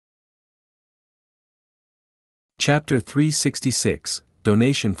Chapter 366,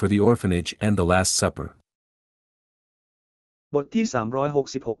 Donation for the Orphanage and the Last Supper. บทที่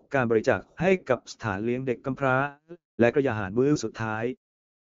366การบริจาคให้กับสถานเลี้ยงเด็กกำพร้าและกระยาหารมื้อสุดท้าย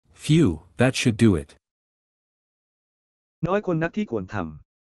Phew, that should do it. น้อยคนนักที่ควรท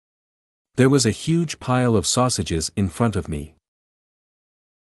There was a huge pile of sausages in front of me.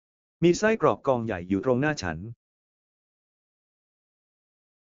 ำมีไส้กรอกกองใหญ่อยู่ตรงหน้าฉัน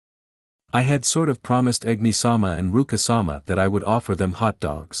I had sort of promised Egmi-sama and Ruka-sama that I would offer them hot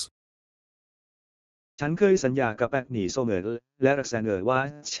dogs. ฉันเคยสัญญากับแอกหนีโซเงอและรักแซงเอ๋ว่า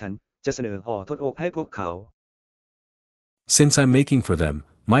ฉันจะเสนอห่อทอดอกให้พวกเขา Since I'm making for them,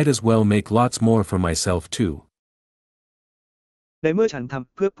 might as well make lots more for myself too. ในเมื่อฉันท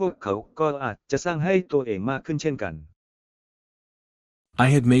ำเพื่อพวกเขาก็อาจจะสร้างให้ตัวเองมากขึ้นเช่นกัน I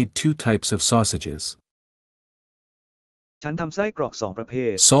had made two types of sausages. ฉันทำไส้กรอก2ประเภ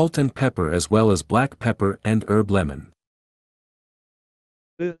ท Salt and pepper as well as black pepper and herb lemon.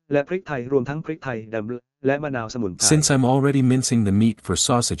 และพริกไทยรวมทั้งพริกไทยดำและมะนาวสมุนไพร Since I'm already mincing the meat for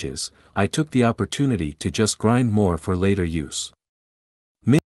sausages, I took the opportunity to just grind more for later use.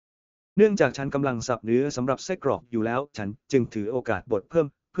 เนื่องจากฉันกำลังสับเนื้อสำหรับไส้กรอกอยู่แล้วฉันจึงถือโอกาสบดเพิ่ม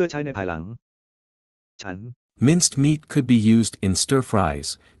เพื่อใช้ในภายหลัง ฉัน Minced meat could be used in stir fries,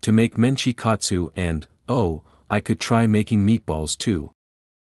 to make menchi katsu and, oh, I could try making meatballs too.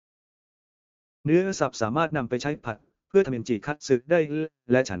 เนื้อสับสามารถนำไปใช้ผัดเพื่อทำเป็นจิคัตสึได้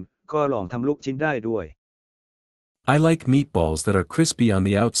และฉันก็ลองทำลูกชิ้นได้ด้วย I like meatballs that are crispy on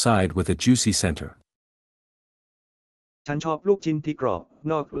the outside with a juicy center. ฉันชอบลูกชิ้นที่กรอบ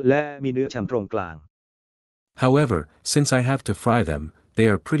นอกและมีเนื้อฉ่ำตรงกลาง However, since I have to fry them, they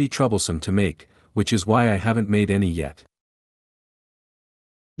are pretty troublesome to make, which is why I haven't made any yet.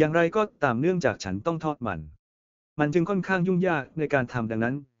 อย่างไรก็ตามเนื่องจากฉันต้องทอดมันจึงค่อนข้างยุ่งยากในการทำดัง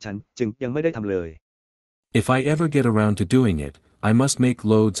นั้นฉันจึงยังไม่ได้ทำเลย If I ever get around to doing it, I must make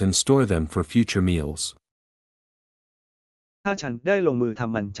loads and store them for future meals. ถ้าฉันได้ลงมือท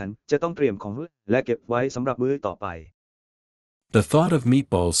ำฉันจะต้องเตรียมของและเก็บไว้สำหรับมื้อต่อไป The thought of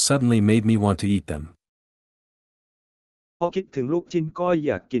meatballs suddenly made me want to eat them. พอคิดถึงลูกชิ้นก็อ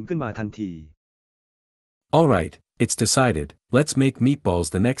ยากกินขึ้นมาทันที Alright, it's decided, let's make meatballs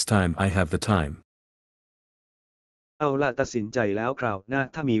the next time I have the time. เอาล่ะตัดสินใจแล้วคราวหน้า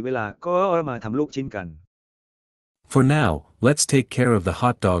ถ้ามีเวลาก็มาทำลูกชิ้นกัน For now, let's take care of the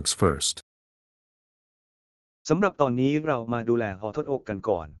hot dogs first. สำหรับตอนนี้เรามาดูแลห่อทอดอกกัน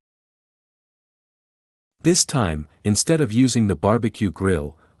ก่อน This time, instead of using the barbecue grill,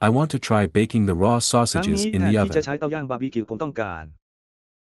 I want to try baking the raw ครั้ง sausages นี้ in แทน the ที่จะ oven. ใช้เตาย่างบาร์บีคิวผมต้องการ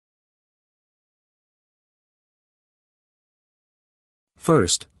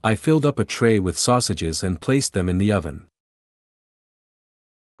First, I filled up a tray with sausages and placed them in the oven.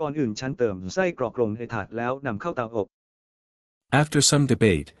 ก่อนอื่นฉันเติมไส้กรอกลงในถาดแล้วนำเข้าเตาอบ After some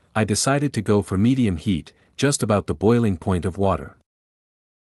debate, I decided to go for medium heat, just about the boiling point of water.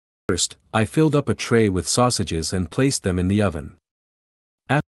 First, I filled up a tray with sausages and placed them in the oven.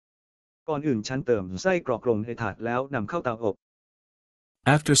 ก่อนอื่นฉันเติมไส้กรอกลงในถาดแล้วนำเข้าเตาอบ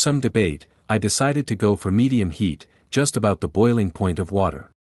After some debate, I decided to go for medium heat, just about the boiling point of water.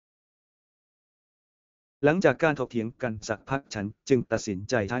 หลังจากการถกเถียงกันสักพักฉันจึงตัดสิน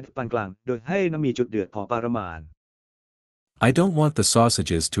ใจใช้ปานกลางโดยให้น้ำมีจุดเดือดพอประมาณ I don't want the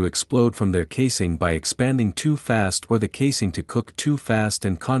sausages to explode from their casing by expanding too fast or the casing to cook too fast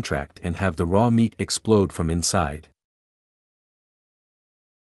and contract and have the raw meat explode from inside.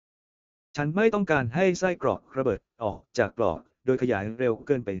 ฉันไม่ต้องการให้ไส้กรอกระเบิดออกจากปลอกโดยขยายเร็วเ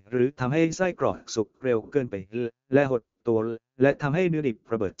กินไปหรือทำให้ไส้กรอกสุกเร็วเกินไปและหดตัวและทำให้เนื้อดิบ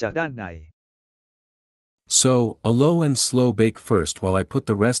ระเบิดจากด้านใน So, a low and slow bake first while I put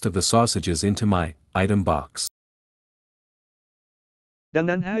the rest of the sausages into my item box. ดัง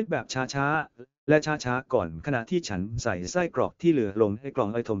นั้นให้แบบช้าๆและช้าๆก่อนขณะที่ฉันใส่ไส้กรอกที่เหลือลงในกล่อง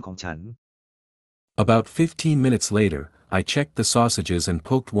ไอทมของฉัน About 15 minutes later, I checked the sausages and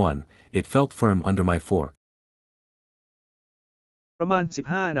poked one, it felt firm under my fork. ประมาณ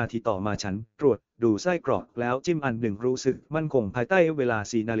15นาทีต่อมาฉันตรวจดูไส้กรอกแล้วจิ้มอันหนึ่งรู้สึกมั่นคงภายใต้เวลา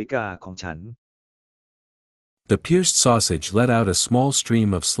4 นาฬิกาของฉัน The pierced sausage let out a small stream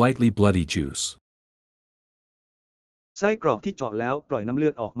of slightly bloody juice. ไส้กรอกที่เจาะแล้วปล่อยน้ำเลื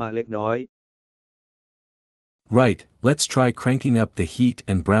อดออกมาเล็กน้อย Right, let's try cranking up the heat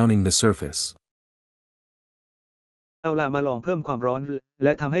and browning the surface. เอาล่ะมาลองเพิ่มความร้อนแล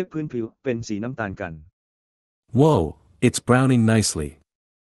ะทำให้พื้นผิวเป็นสีน้ำตาลกัน Whoa, it's browning nicely.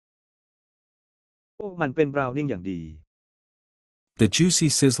 โอ้มันเป็นบราวนิ่งอย่างดี The juicy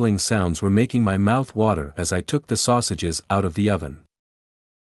sizzling sounds were making my mouth water as I took the sausages out of the oven.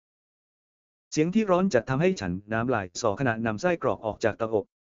 เสียงที่ร้อนจัดทำให้ฉันน้ำลายสอขณะนำไส้กรอกออกจากเตาอบ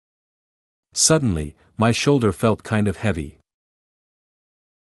Suddenly, my shoulder felt kind of heavy.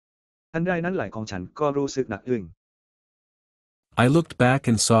 ทันใดนั้นไหล่ของฉันก็รู้สึกหนักอึ้ง I looked back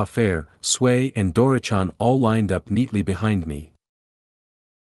and saw Fair, Sway and Dorichan all lined up neatly behind me.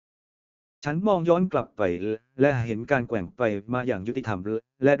 ฉันมองย้อนกลับไปและเห็นการแกว่งไปมาอย่างยุติธรรม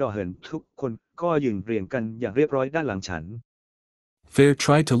และดอเหินทุกคนก็ยืนเรียงกันอย่างเรียบร้อยด้านหลังฉัน Fair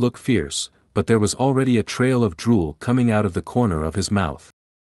tried to look fierce, but there was already a trail of drool coming out of the corner of his mouth.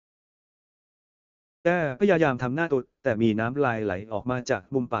 แต่พยายามทำหน้าตดแต่มีน้ำลายไหลออกมาจาก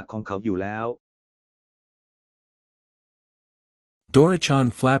มุมปากของเขาอยู่แล้ว Dorichan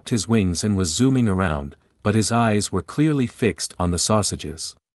flapped his wings and was zooming around, but his eyes were clearly fixed on the sausages.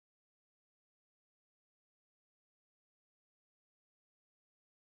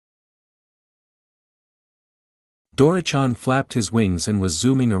 Dorichan flapped his wings and was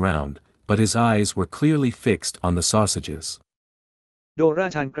zooming around, but his eyes were clearly fixed on the sausages. โดรา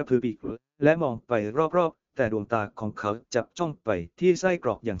ชันกระพือปีกและมองไปรอบๆแต่ดวงตาของเขาจับจ้องไปที่ไส้กร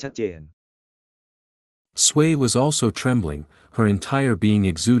อกอย่างชัดเจน Sway was also trembling, her entire being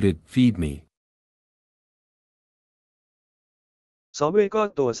exuded, "Feed me." ซอเวก็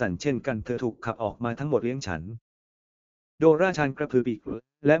ตัวสั่นเช่นกันเธอถูกขับออกมาทั้งหมดเลี้ยงฉัน โดราชันกระพือปีก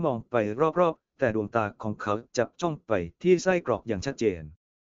และมองไปรอบๆแต่ดวงตาของเขาจับจ้องไปที่ไส้กรอกอย่างชัดเจน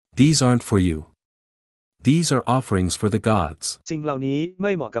These aren't for you. These are offerings for the gods. สิ่งเหล่านี้ไ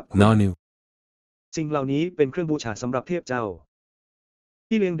ม่เหมาะกับคุณ Nanu. สิ่งเหล่านี้เป็นเครื่องบูชาสำหรับเทพเจ้า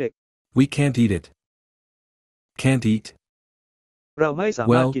ที่เลี้ยงเด็ก We can't eat it. Can't eat? เราไม่สามาร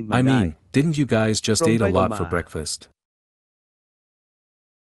ถ Well, กินมัน I ได้ mean, didn't you guys just From ate a lot for Baidoma. breakfast?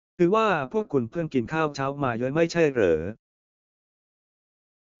 คือว่าพวกคุณเพิ่งกินข้าวเช้ามาเยอะไม่ใช่เหรอ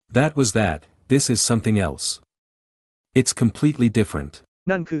That was that. This is something else. It's completely different.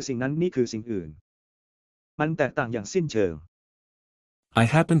 นั่นคือสิ่งนั้นนี่คือสิ่งอื่น มันแตกต่างอย่างสิ้นเชิง I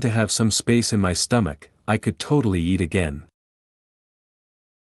happen to have some space in my stomach. I could totally eat again.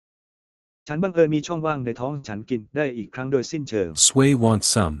 ฉันบังเอิญมีช่องว่างในท้องฉันกินได้อีกครั้งโดยสิ้นเชิง Sway wants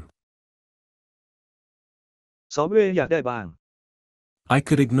some. ซอเวอยากได้บ้าง I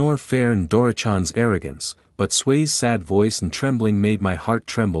could ignore Fair and Dorichan's arrogance, but Sway's sad voice and trembling made my heart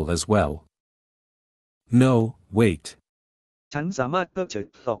tremble as well. No, wait. ฉันสามารถเพิกเฉย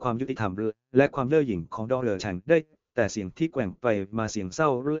ต่อความยุติธรรมและความเย่อหยิ่งของดอเลอร์แชงได้แต่เสียงที่แกว่งไปมาเสียงเศร้า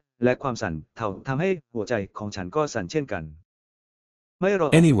และความสั่นเทาทำให้หัวใจของฉันก็สั่นเช่นกันไม่รอ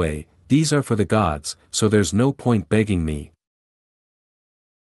Anyway, these are for the gods, so there's no point begging me.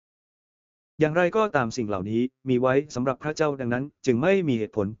 อย่างไรก็ตามสิ่งเหล่านี้มีไว้สำหรับพระเจ้าดังนั้นจึงไม่มีเห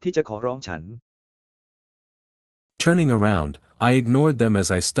ตุผลที่จะขอร้องฉัน Turning around, I ignored them as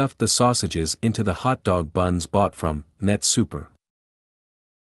I stuffed the sausages into the hot dog buns bought from Net Super.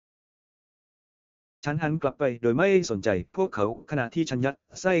 ฉันหันกลับไปโดยไม่สนใจพวกเขาขณะที่ฉันยัด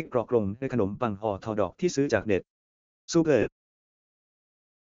ไส้กรอกลงในขนมปังห่อทอดอกที่ซื้อจากเน็ตซูเปอร์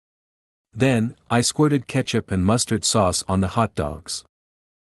Then, I squirted ketchup and mustard sauce on the hot dogs.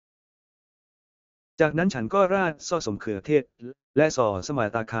 จากนั้นฉันก็ราดซอสมะเขือเทศและซอสมา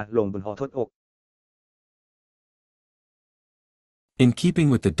ตาคาลงบนห่อทอดอก In keeping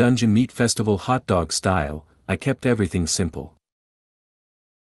with the Dungeon Meat Festival hot dog style, I kept everything simple.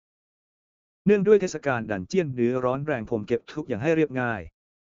 เนื่องด้วยเทศกาลดันเจี้ยนเนื้อร้อนแรงผมเก็บทุกอย่างให้เรียบง่าย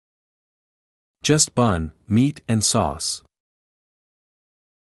Just bun, meat and sauce.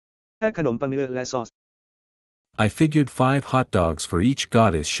 แค่ขนมปังเนื้อและซอส I figured 5 hot dogs for each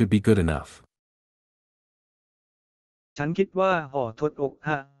goddess should be good enough. ฉันคิดว่าห่อทอดอก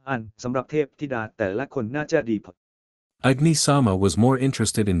5 อันสำหรับเทพธิดาแต่ละคนน่าจะดีพอ Agni-sama was more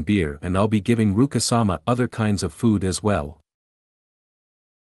interested in beer and I'll be giving Ruka-sama other kinds of food as well.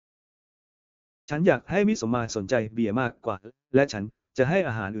 ฉันอยากให้มิสมาสนใจเบียร์มากกว่าและฉันจะให้อ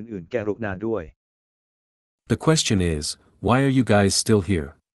าหารอื่นๆแก่รุกนาด้วย The question is, why are you guys still here?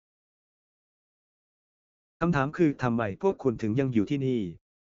 คำถามคือทำไมพวกคุณถึงยังอยู่ที่นี่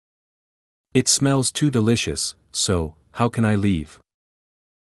It smells too delicious, so, how can I leave?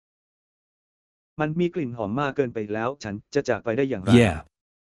 มันมีกลิ่นหอมมากเกินไปแล้วฉันจะจากไปได้อย่างไร Yeah.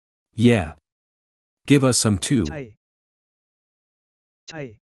 Yeah. Give us some too. ใช่ ใช่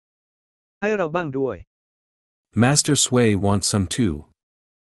ให้เราบ้างด้วย Master Sway wants some too.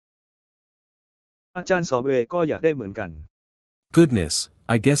 อาจารย์ซอเวก็อยากได้เหมือนกัน Goodness,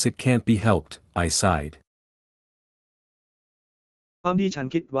 I guess it can't be helped, I sighed. ความดีฉัน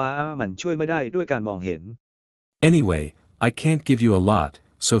คิดว่ามันช่วยไม่ได้ด้วยการมองเห็น Anyway, I can't give you a lot,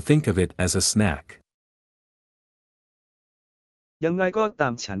 so think of it as a snack. ยังไงก็ตา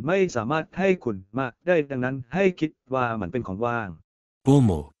มฉันไม่สามารถให้คุณมากได้ดังนั้นให้คิดว่ามันเป็นของว่าง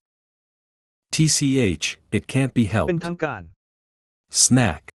Bulmo. TCH, it can't be เป็น helped. ทางการ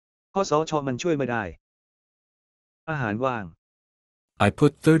Snack. ข้อสชมันช่วยไม่ได้ อาหารว่าง I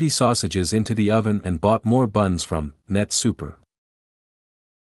put 30 sausages into the oven and bought more buns from Net Super.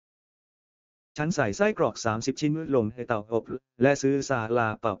 ฉันใส่ไส้กรอก30 ชิ้นลงในเตาอบและซื้อซาลา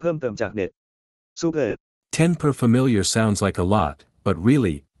เปาเพิ่มเติมจากเน็ตซูเปอร์ 10 per familiar sounds like a lot, but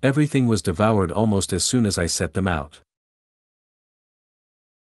really, everything was devoured almost as soon as I set them out.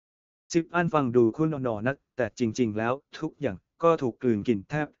 10 อันฟังดูคุ้นนอนักแต่จริงๆแล้วทุกอย่างก็ถูกกลืนกิน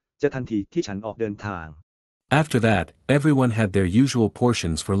แทบจะทันทีที่ฉันออกเดินทาง After that, everyone had their usual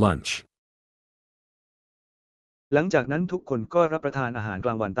portions for lunch. หลังจากนั้นทุกคนก็รับประทานอาหารก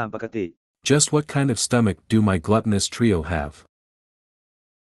ลางวันตามปกติ Just what kind of stomach do my gluttonous trio have?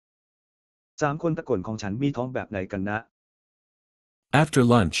 3 คนตะกนของฉันมีท้องแบบไหนกันนะ After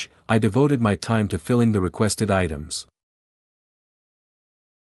lunch, I devoted my time to filling the requested items.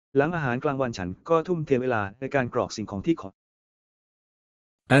 หลังอาหารกลางวันฉันก็ทุ่มเทเวลาในการกรอกสิ่งของที่ขอ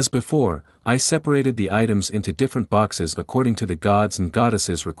As before, I separated the items into different boxes according to the gods' and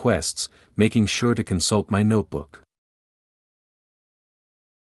goddesses' requests, making sure to consult my notebook.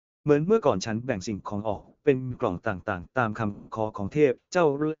 เหมือนเมื่อก่อนฉันแบ่งสิ่งของออกเป็นกล่องต่างๆตามคำขอของเทพเจ้า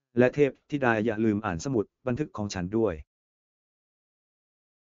และเทพธิดาอย่าลืมอ่านสมุดบันทึกของฉันด้วย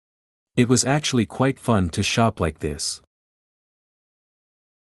It was actually quite fun to shop like this.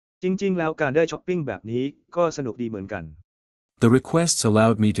 จริงๆแล้วการได้ช้อปปิ้งแบบนี้ก็สนุกดีเหมือนกัน The requests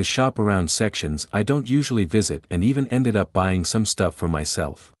allowed me to shop around sections I don't usually visit and even ended up buying some stuff for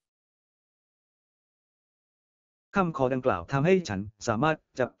myself. คำขอดังกล่าวทำให้ฉันสามารถ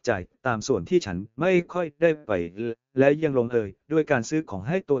จับจ่ายตามส่วนที่ฉันไม่ค่อยได้ไปและยังลงเอยด้วยการซื้อของใ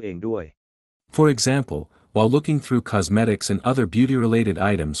ห้ตัวเองด้วย For example, while looking through cosmetics and other beauty-related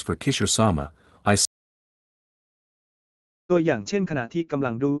items for Kishore-sama, I ตัวอย่างเช่นขณะที่กำ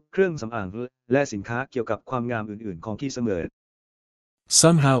ลังดูเครื่องสำอางและสินค้าเกี่ยวกับความงามอื่นๆของที่เสมอ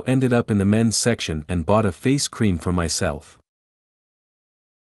somehow ended up in the men's section and bought a face cream for myself.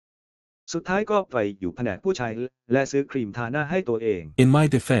 สุดท้ายก็ไปอยู่แผนกผู้ชายและซื้อครีมทาหน้าให้ตัวเอง In my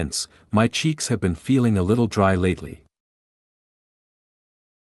defense, my cheeks have been feeling a little dry lately.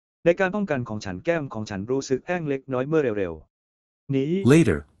 ในการป้องกันของฉันแก้มของฉันรู้สึกแห้งเล็กน้อยเมื่อเร็วๆนี้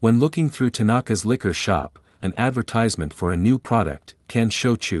Later, when looking through Tanaka's liquor shop, an advertisement for a new product, Ken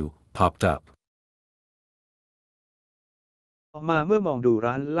Shochu, popped up. ออกมาเมื่อมองดู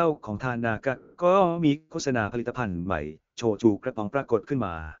ร้านเหล้าของทานากะก็มีโฆษณาผลิตภัณฑ์ใหม่โชจูกระป๋องปรากฏขึ้นม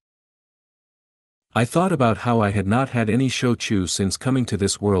า I thought about how I had not had any shochu since coming to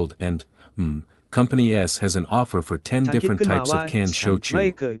this world and, Company S has an offer for 10 different types of canned ฉันไม่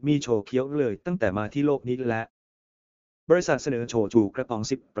shochu. เคยมีโชเคี้ยวเลยตั้งแต่มาที่โลกนี้และบริษัทเสนอโชจูกระป๋อง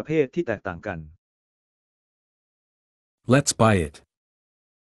10 ประเภทที่แตกต่างกัน Let's buy it.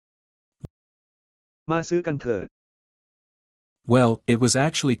 มาซื้อกันเถิด Well, it was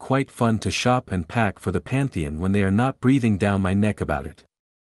actually quite fun to shop and pack for the Pantheon when they are not breathing down my neck about it.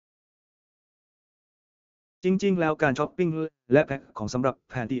 จริงๆแล้วการช้อปปิ้งและแพ็คของสำหรับ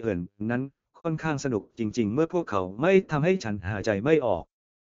แพนที่อื่นนั้นค่อนข้างสนุกจริงๆเมื่อพวกเขาไม่ทำให้ฉันหายใจไม่ออก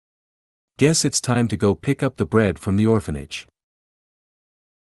Guess it's time to go pick up the bread from the orphanage.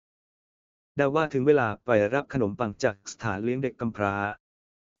 เดาว่าถึงเวลาไปรับขนมปังจากสถานเลี้ยงเด็กกำพร้า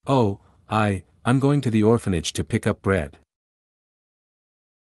Oh, I'm going to the orphanage to pick up bread.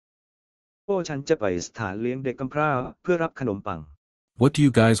 โอ้ฉันจะไปสถานเลี้ยงเด็กกำพร้าเพื่อรับขนมปัง What do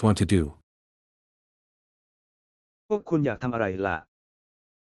you guys want to do? พวกคุณอยากทำอะไรล่ะ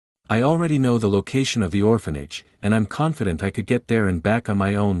I already know the location of the orphanage, and I'm confident I could get there and back on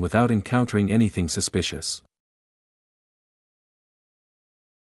my own without encountering anything suspicious.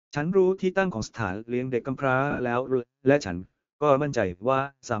 ฉันรู้ที่ตั้งของสถานเลี้ยงเด็กกำพร้าแล้วและฉันก็มั่นใจว่า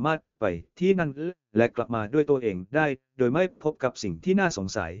สามารถไปที่นั่นและกลับมาด้วยตัวเองได้โดยไม่พบกับสิ่งที่น่าสง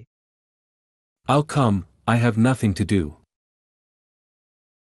สัย I'll come, I have nothing to do.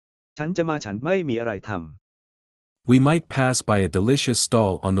 ฉันจะมาฉันไม่มีอะไรทำ We might pass by a delicious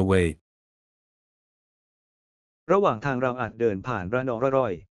stall on the way. ระหว่างทางเราอาจเดินผ่านร้านอร่อ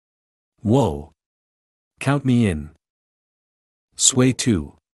ย Whoa. Count me in. Sway 2.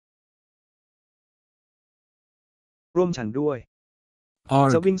 ร่วมฉันด้วย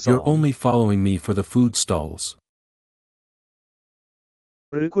Arg, Zawing you're song. only following me for the food stalls.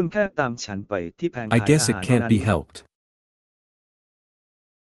 หรือคุณแค่ตามฉันไปที่แผง I ขาย guess อา it หาร can't นั้น be helped.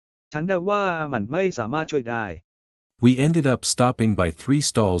 ฉันเดาว่ามันไม่สามารถช่วยได้ We ended up stopping by 3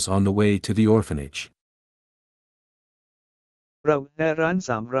 stalls on the way to the orphanage. เราแวะร้าน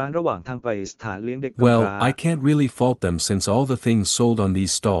3 ร้านระหว่างทางไปสถานเลี้ยงเด็กกำพ Well, ร้า I can't really fault them since all the things sold on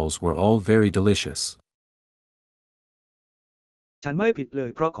these stalls were all very delicious. ฉันไม่ผิดเลย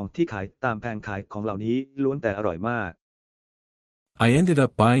เพราะของที่ขายตามแผงขายของเหล่านี้ล้วนแต่อร่อยมาก I ended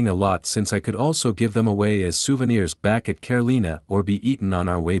up buying a lot since I could also give them away as souvenirs back at Carolina or be eaten on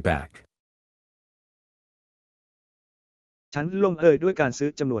our way back. ฉันลงเอยด้วยการซื้อ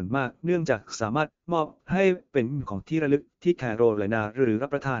จำนวนมากเนื่องจากสามารถมอบให้เป็นของที่ระลึกที่แคโรไลนาหรือรั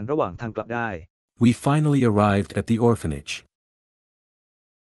บประทานระหว่างทางกลับได้ We finally arrived at the orphanage.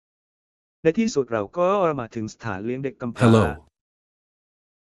 ในที่สุดเราก็มาถึงสถานเลี้ยงเด็กกำพร้า Hello.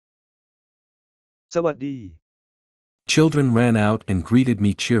 สวัสดี Children ran out and greeted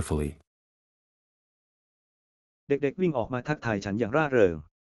me cheerfully. เด็กๆวิ่งออกมาทักทายฉันอย่างร่าเริง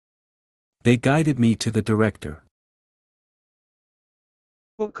They guided me to the director.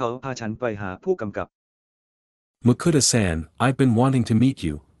 พวกเขาพาฉันไปหาผู้กำกับ Makuta-san, I've been wanting to meet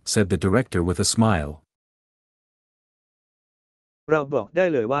you, said the director with a smile. เราบอกได้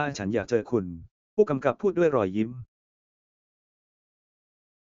เลยว่าฉันอยากเจอคุณผู้กำกับพูดด้วยรอยยิ้ม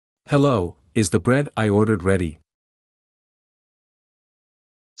Hello, is the bread I ordered ready?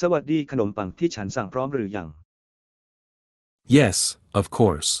 สวัสดีขนมปังที่ฉันสั่งพร้อมหรือยัง Yes, of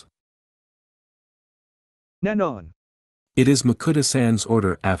course. แน่นอน It is Makuta-san's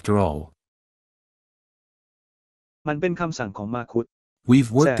order after all. มันเป็นคำสั่งของมาคุด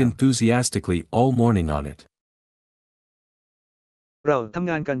We've worked Sam. enthusiastically all morning on it. เราทำ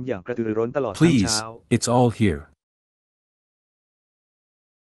งานกันอย่างกระตือรือร้นตลอดทั้ง Please, เช้า it's all here.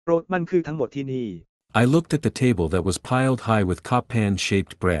 โปรดมันคือทั้งหมดที่นี่ I looked at the table that was piled high with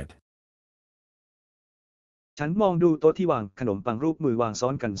coppan-shaped bread. ฉันมองดูโต๊ะที่วางขนมปังรูปมือวางซ้อ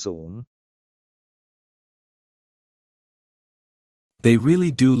นกันสูง They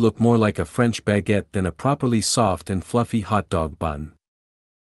really do look more like a French baguette than a properly soft and fluffy hot dog bun.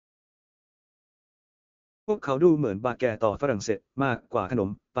 พวกเขาดูเหมือนบาแกต่อฝรั่งเศสมากกว่าขนม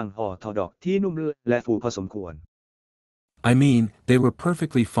ปังห่อทอดอกที่นุ่มและฟูพอสมควร I mean, they were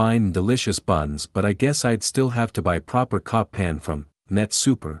perfectly fine and delicious buns, but I guess I'd still have to buy proper coppan from Net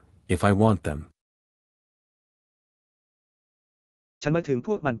Super if I want them. ฉันมาถึงพ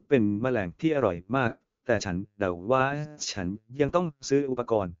วกมันเป็นแมลงที่อร่อยมากแต่ฉันเดาว่าฉันยังต้องซื้ออุป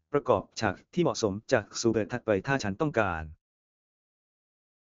กรณ์ประกอบฉากที่เหมาะสมจากซูเปอร์ถัดไปถ้าฉันต้องการ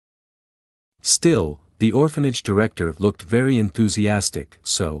Still, the orphanage director looked very enthusiastic,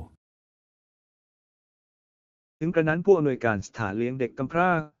 so. ถึงกระนั้นผู้อำนวยการสถานเลี้ยงเด็กกำพร้า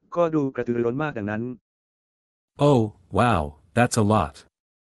ก็ดูกระตือรือร้นมากดังนั้น Oh, wow, that's a lot.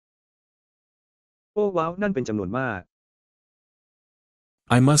 โอ้ว้าวนั่นเป็นจำนวนมาก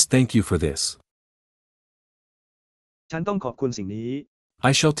I must thank you for this. ฉันต้องขอบคุณสิ่งนี้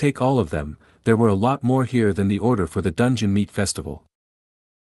I shall take all of them. There were a lot more here than the order for the Dungeon Meat Festival.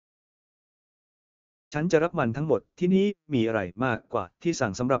 ฉันจะรับมันทั้งหมดที่นี่มีอะไรมากกว่าที่สั่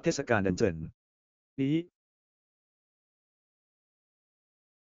งสำหรับเทศกาลดันเจินนี้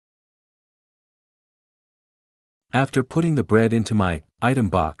After putting the bread into my item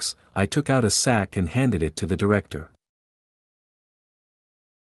box, I took out a sack and handed it to the director.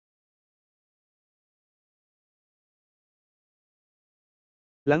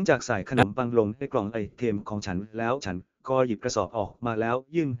 หลังจากใส่ขนมปังลงในกล่องไอเทมของฉันแล้วฉันก็หยิบกระสอบออกมาแล้ว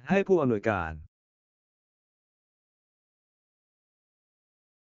ยื่นให้ผู้อำนวยการ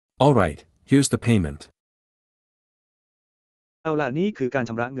All right, here's the payment. เอาล่ะนี่คือการ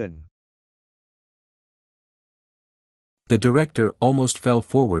ชำระเงิน The director almost fell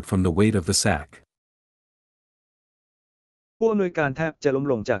forward from the weight of the sack. ผู้อำนวยการแทบจะล้ม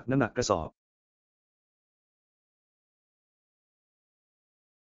ลงจากน้ำหนักกระสอบ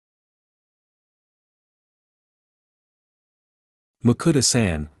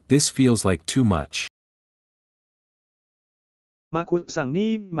Makuta-san, this feels like too much. มาคุสั่ง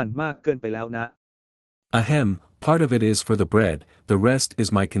นี่มันมากเกินไปแล้วนะ Ahem, part of it is for the bread, the rest is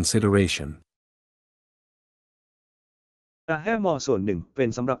my consideration. แต่แค่มอส่วนหนึ่งเป็น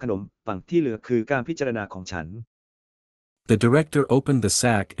สำหรับขนมปังที่เหลือคือการพิจารณาของฉัน The director opened the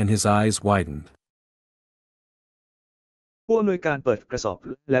sack and his eyes widened. ผู้อำนวยการเปิดกระสอบ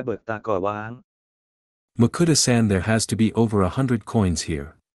และเบิกตาก่อว้าง Makuta-san, there has to be over 100 coins here.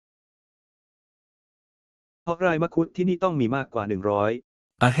 เพราะรายมาคุที่นี่ต้องมีมากกว่า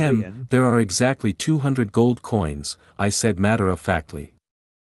100 Ahem, there are exactly 200 gold coins, I said matter-of-factly.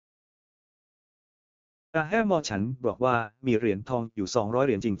 แต่แค่มอฉันบอกว่ามีเหรียญทองอยู่200เห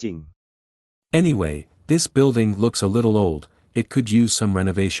รียญจริง Anyway, this building looks a little old, it could use some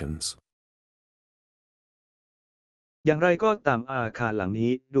renovations. ๆ อย่างไรก็ตามอาคารหลัง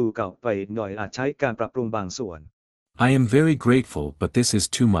นี้ดูเก่าไปหน่อยอาจใช้การปรับปรุงบางส่วน I am very grateful, but this is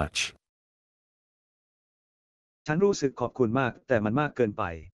too much. ฉันรู้สึกขอบคุณมากแต่มันมากเกินไป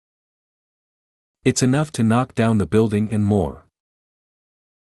It's enough to knock down the building and more.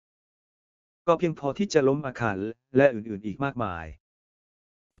 ก็เพียงพอที่จะล้มอาคารและอื่นๆอีกมากมาย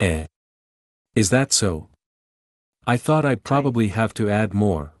Is that so? I thought I'd probably have to add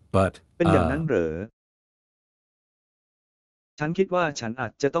more, but เป็นอย่างนั้นเหรอฉันคิดว่าฉันอา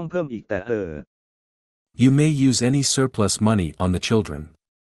จจะต้องเพิ่มอีกแต่you may use any surplus money on the children.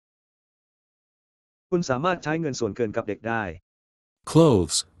 คุณสามารถใช้เงินส่วนเกินกับเด็กได้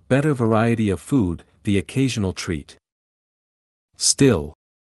Clothes, better variety of food, the occasional treat. Still,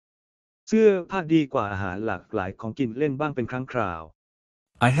 เสื้อผ้าดีกว่าอาหารหลากหลายของกินเล่นบ้างเป็นครั้งคราว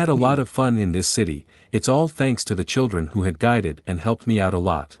I had a lot of fun in this city. It's all thanks to the children who had guided and helped me out a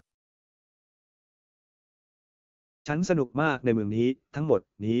lot. ฉันสนุกมากในเมืองนี้ทั้งหมด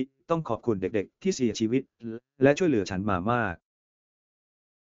นี้ต้องขอบคุณเด็กๆที่เสียชีวิตและช่วยเหลือฉันมามาก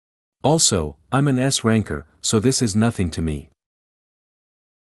Also, I'm an S ranker, so this is nothing to me.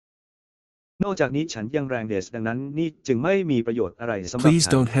 นอกจากนี้ฉันยังแรงเดสดังนั้นนี่จึงไม่มีประโยชน์อะไรสำหรับ Please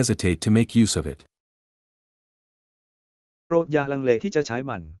ฉัน don't hesitate to make use of it. โปรดอย่าลังเลที่จะใช้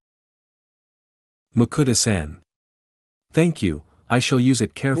มัน Makuda-san. Thank you, I shall use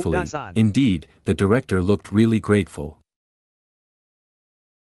it carefully. Makuda-san. Indeed, the director looked really grateful.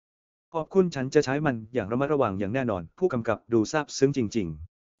 ขอบคุณฉันจะใช้มันอย่างระมัดระวังอย่างแน่นอนผู้กำกับดูซาบซึ้งจริง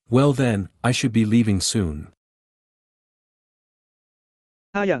Well then, I should be leaving soon. ๆ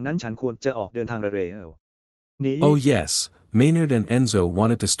ถ้าอย่างนั้นฉันควรจะออกเดินทางเร็วๆนี้ Oh yes, Maynard and Enzo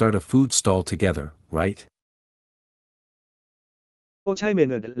wanted to start a food stall together, right? โอ้ใช่เมเ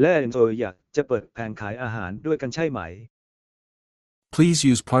นอร์และเอนโซอยากจะเปิดแผงขายอาหารด้วยกันใช่ไหม Please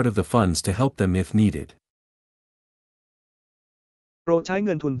use part of the funds to help them if needed. โปรดใช้เ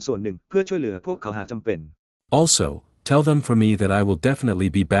งินทุนส่วนหนึ่งเพื่อช่วยเหลือพวกเขาหากจำเป็น Also, tell them for me that I will definitely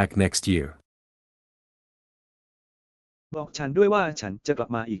be back next year. บอกฉันด้วยว่าฉันจะกลับ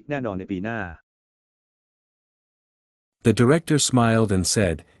มาอีกแน่นอนในปีหน้า The director smiled and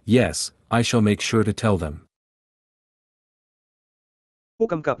said, Yes, I shall make sure to tell them. ผู้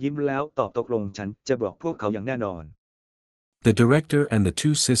กำกับยิ้มแล้วตอบตกลงฉันจะบอกพวกเขาอย่างแน่นอน The director and the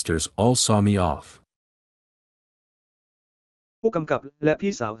two sisters all saw me off. ผู้กำกับและ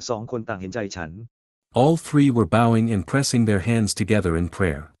พี่สาวสองคนต่างเห็นใจฉัน All three were bowing and pressing their hands together in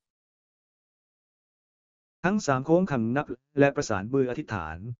prayer. ทั้งสามโค้งคำนับและประสานมืออธิษฐา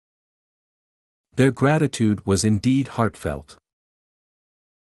น Their gratitude was indeed heartfelt.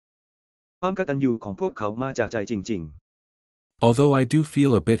 ความกตัญญูของพวกเขามาจากใจจริง Although I do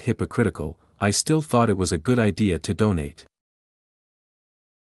feel a bit hypocritical, I still thought it was a good idea to donate. ๆ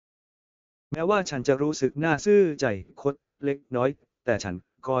แม้ว่าฉันจะรู้สึกน่าซื่อใจคดเล็กน้อยแต่ฉัน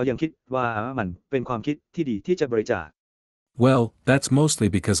ก็ยังคิดว่ามันเป็นความคิดที่ดีที่จะบริจาค Well, that's mostly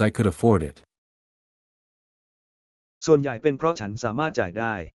because I could afford it. ส่วนใหญ่เป็นเพราะฉันสามารถจ่ายไ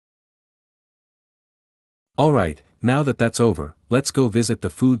ด้ Alright, now that that's over, let's go visit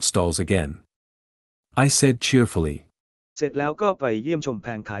the food stalls again. I said cheerfully. เสร็จแล้วก็ไปเยี่ยมชมแผ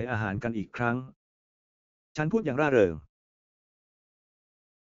งขายอาหารกันอีกครั้ง ฉันพูดอย่างร่าเริง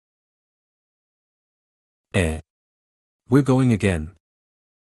We're going again.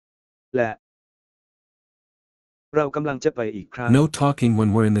 และเรากำลังจะไปอีกครั้ง No talking when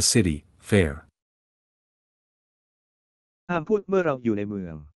we're in the city, fair. ห้ามพูดเมื่อเราอยู่ในเมื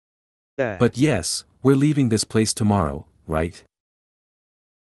อง แต่ But yes, we're leaving this place tomorrow, right?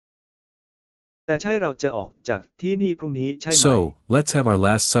 แต่ใช่เราจะออกจากที่นี่พรุ่งนี้ใช่ไหม So, let's have our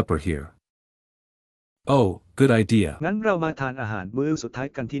last supper here. Oh, good idea. งั้นเรามาทานอาหารมื้อสุดท้าย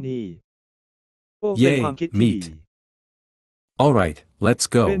กันที่นี่โอ้เป็น Yay, ความคิดที่ดี meat. Alright, let's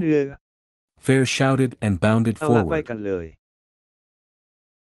เป็น go. เรือ Fair shouted and bounded เอาละไป forward. กันเลย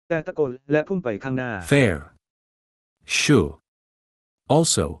แต่ตะโกนและพุ่งไปข้างหน้า Fair. Shoo.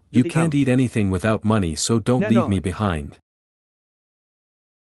 Also, you Yuti-san. can't eat anything without money, so don't leave me Nano. behind.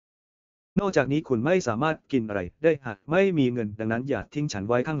 นอกจากนี้คุณไม่สามารถกินอะไรได้หากไม่มีเงินดังนั้นอย่าทิ้งฉัน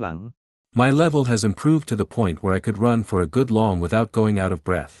ไว้ข้างหลัง My level has improved to the point where I could run for a good long without going out of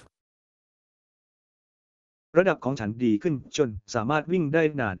breath. ระดับของฉันดีขึ้นจนสามารถวิ่งได้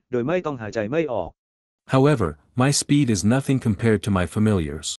นานโดยไม่ต้องหายใจไม่ออก However, my speed is nothing compared to my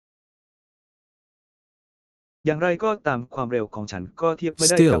familiars. อย่างไรก็ตามความเร็วของฉันก็เทียบไม่ไ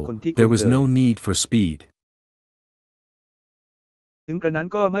ด้กับ Still, คนที่คุ้ there น was เคย no need for speed. ถึงกระนั้น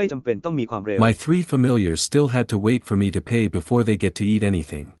ก็ไม่จำเป็นต้องมีความเร็ว My three familiars still had to wait for me to pay before they get to eat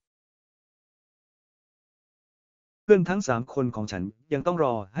anything. เพื่อนทั้ง3คนของฉันยังต้องร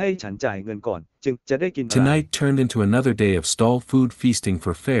อให้ฉันจ่ายเงินก่อนจึงจะได้กินอะไร Tonight turned into another day of stall food feasting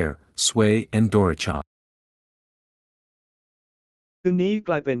for Fair, Sway, and Dora-chan. คืนนี้ก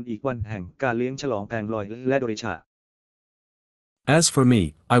ลายเป็นอีกวันแห่งการเลี้ยงฉลองแผงลอยและโดริชา As for me,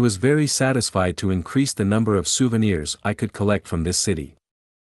 I was very satisfied to increase the number of souvenirs I could collect from this city.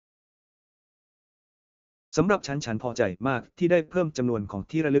 สำหรับฉันพอใจมากที่ได้เพิ่มจำนวนของ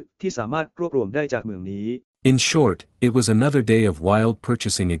ที่ระลึกที่สามารถรวบรวมได้จากเมืองนี้ In short, it was another day of wild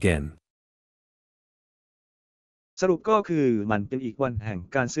purchasing again. สรุปก็คือมันเป็นอีกวันแห่ง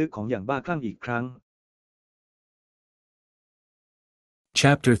การซื้อของอย่างบ้าคลั่งอีกครั้ง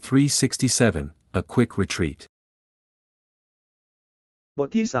Chapter 367, A Quick Retreat. บท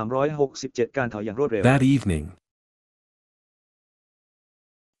ที่367การถอยอย่างรวดเร็ว That evening.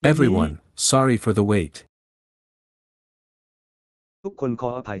 Everyone, sorry for the wait. ทุกคนขอ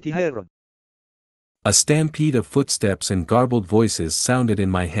อภัยที่ให้รอ A stampede of footsteps and garbled voices sounded in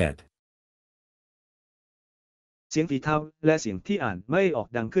my head. เสียงฝีเท้าและเสียงที่อ่านไม่ออก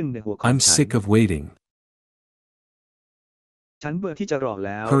ดังขึ้นในหัวของ I'm ฉัน sick of waiting. ฉันเบื่อที่จะรอแ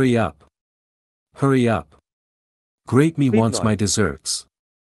ล้ว Hurry up. Hurry up. Grate me Read wants Lord. my desserts.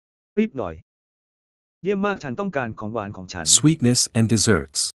 รีบหน่อย เยี่ยมมากฉันต้องการของหวานของฉัน Sweetness and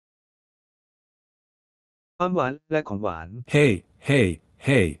desserts. ความหวานและของหวาน Hey, hey,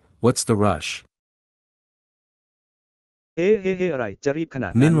 hey, what's the rush? เฮ้อะไรจะรีบขนา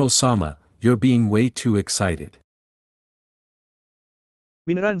ดนั้น Ninro-sama, you're being way too excited.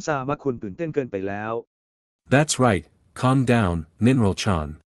 มินรันซามะคุณตื่นเต้นเกินไปแล้ว That's right, calm down, Ninro-chan.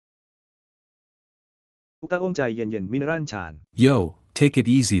 ทุกตาอ้มใจเย็นมินรันชาน Yo, take it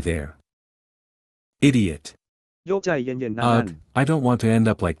easy there. Idiot. โยกใจเย็นนั่น I don't want to end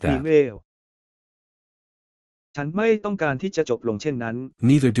up like มี that. เวลฉันไม่ต้องการที่จะจบลงเช่นนั้น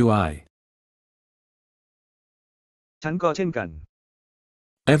Neither do I. ฉันก็เช่นกัน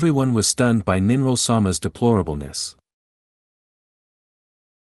Everyone was stunned by Ninro-sama's deplorableness.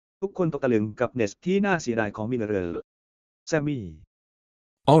 ทุกคนตกตะลึงกับเนสที่น่าเสียดายของมินเรลแซมมี่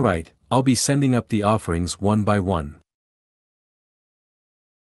Alright, I'll be sending up the offerings one by one.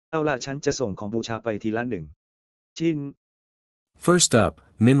 เอาล่ะฉันจะส่งของบูชาไปทีละหนึ่งชิ้น First up,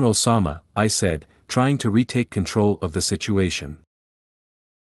 Ninro-sama, I said, trying to retake control of the situation.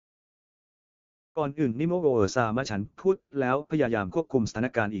 ก่อนอื่นนิโมโอซามะฉันพูดแล้วพยายามควบคุมสถาน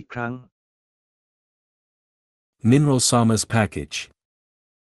การณ์อีกครั้ง Ninro-sama's package.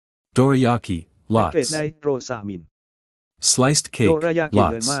 Dorayaki, เกรด lots. ในโรซามิน Sliced โด cake, รายากิ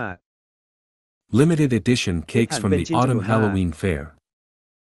เลย lots. มาก Limited edition cakes from the Benjin autumn Jumma. Halloween fair.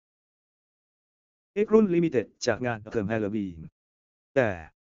 เอ็กรุ่นลิมิเต็ดจากงานเทอมฮาโลวีนแต่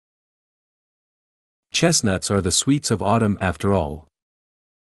Chestnuts are the sweets of autumn after all.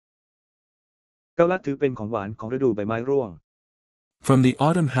 เกาลัดถือเป็นของหวานของฤดูใบไม้ร่วง From the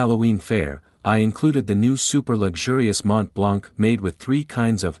autumn Halloween fair, I included the new super luxurious Mont Blanc made with 3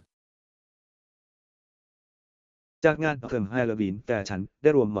 kinds of จากงานเทอมฮาโลวีนแต่ฉันได้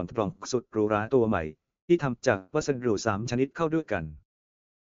รวมหมอนทองสุดหรูหราตัวใหม่ที่ทำจากวัสดุ3ชนิดเข้าด้วยกัน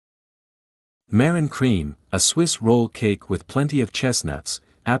Marin cream, a Swiss roll cake with plenty of chestnuts,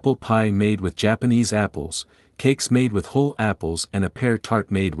 apple pie made with Japanese apples, cakes made with whole apples and a pear tart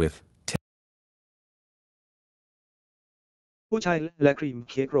made with ผู้ชายและครีม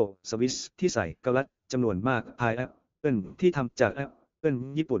เค้กโรลสวิสที่ใส่เกาลัดจำนวนมากพายแอปเปิลที่ทำจากแอปเปิล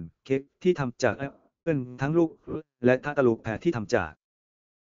ญี่ปุ่นเค้กที่ทำจากแอปเปิลทั้งลูกและทาตาลูกแพรที่ทำจาก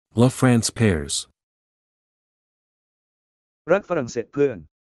La France pears. รักฝรั่งเศสเพื่อน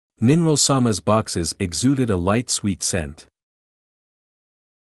Ninro-sama's boxes exuded a light sweet scent.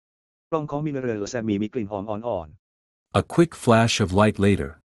 กล่องของมินเรลแซมมีกลิ่นหอมอ่อน A quick flash of light later.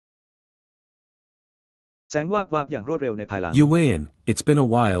 ๆแสงวาบอย่างรวดเร็วในภายหลัง Yuan, it's been a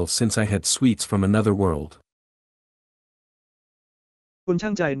while since I had sweets from another world. คุณช่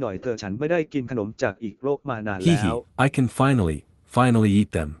างใจหน่อยเถอะฉันไม่ได้กินขนมจากอีกโลกมานานแล้ว I can finally eat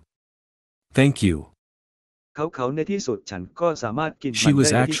them. Thank you. เขาในที่สุดฉันก็สามารถกินมัน She ได้ was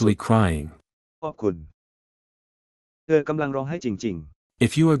ในที่สุด actually crying. ขอบคุณเธอกำลังร้องไห้จริง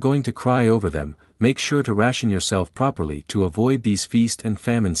If you are going to cry over them, make sure to ration yourself properly to avoid these feast and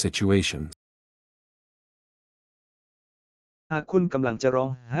famine situations. ๆหากคุณกำลังจะร้อง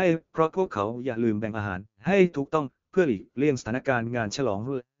ไห้เพราะพวกเขาอย่าลืมแบ่งอาหารให้ถูกต้องเพื่อหลีกเลี่ยงสถานการณ์งานฉลอง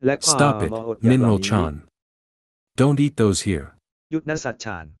และความ Stop it, อดอยากเหล่านี้ Ninro-chan. Don't eat those here. หยุดนะสัตว์ช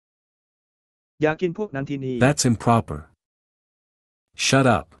านอย่ากินพวกนั้นที่นี่ That's improper. Shut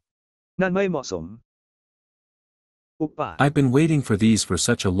up. นั่นไม่เหมาะสมอุปปา I've been waiting for these for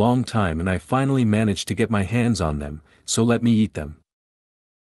such a long time and I finally managed to get my hands on them, so let me eat them.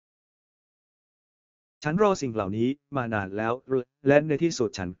 ฉันรอสิ่งเหล่านี้มานานแล้วและในที่สุด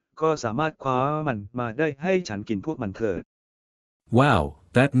ฉันก็สามารถคว้ามันมาได้ให้ฉันกินพวกมันเถิด Wow,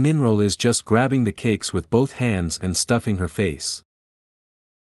 that Ninro is just grabbing the cakes with both hands and stuffing her face.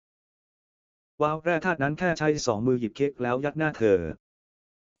 ว้าวแร่ธาตุนั้นแค่ใช้2 มือหยิบเค้กแล้วยัดหน้าเธอ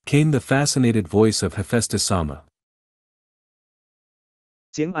Came the fascinated voice of Hephaestus-sama.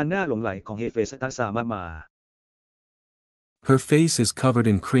 เสียงอันน่าหลงใหลของเฮเฟสตัสสามารถมา Her face is covered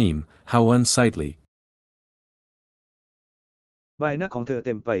in cream, how unsightly. ใบหน้าของเธอเ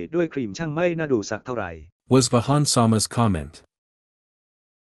ต็มไปด้วยครีมช่างไม่น่าดูสักเท่าไหร่ Was Vahan-sama's comment.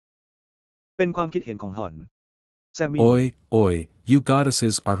 เป็นความคิดเห็นของฮอนแซมมี่ Oi, oi, you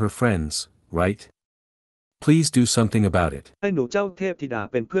goddesses are her friends, right? Please do something about it. ไอ้หนูเจ้าเทพธิดา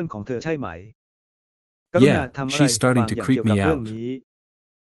เป็นเพื่อนของเธอใช่ไหมกรุณา Yeah, ทำอะไร she's starting บาง to อย่าง creep เกี่ยวกับ me เรื่อง out. นี้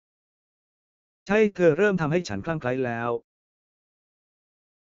ใช่เธอเริ่มทำให้ฉันคลั่งไคล้แล้ว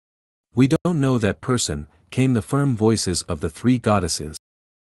We don't know that person, came the firm voices of the three goddesses.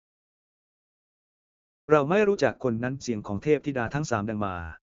 เราไม่รู้จักคนนั้นเสียงของเทพธิดาทั้งสามดังมา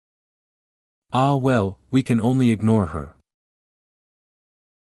Ah well, we can only ignore her.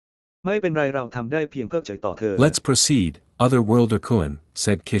 ไม่เป็นไรเราทำได้เพียงเพิกเฉยต่อเธอ Let's proceed, otherworlder Kuan,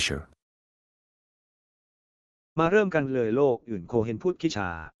 said Kisher. มาเริ่มกันเลยโลกอื่นโคเฮนพูดคิชา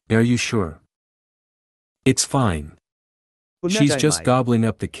Are you sure? It's fine. คุณแน่ She's ใจไห just ม gobbling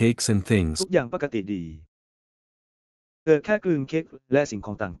up the cakes and ทุ things. กอย่างปกติดีเธอแค่กลืนเค้กและสิ่งข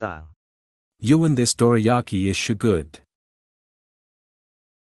องต่าง You and this dorayaki is good.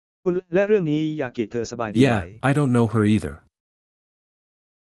 ๆคุณและเรื่องนี้ยากิเธอสบายดีไหม Yeah, I don't know her either.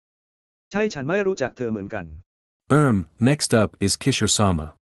 ใช่ฉันไม่รู้จักเธอเหมือนกัน Next up is Kisher-sama.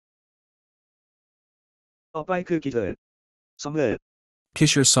 ต่อไปคือกิเทิร์ดซอมเมอร์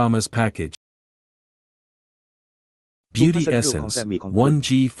Kisher-sama's package. Beauty Essence,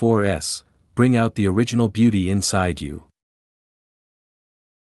 1G4S. Bring out the original beauty inside you.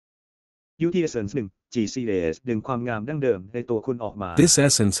 Beauty Essence 1 GCS ดึงความงามดั้งเดิมในตัวคุณออกมา This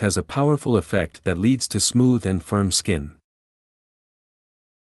essence has a powerful effect that leads to smooth and firm skin.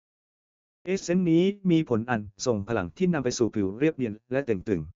 เอเซนส์นี้มีผลอันส่งพลังที่นำไปสู่ผิวเรียบเนียนและเต่ง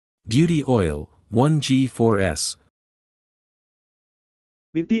ตึง Beauty Oil, 1G4S.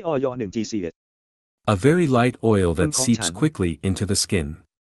 Beauty Oil 1 GCS A very light oil that Kung seeps Chan. quickly into the skin.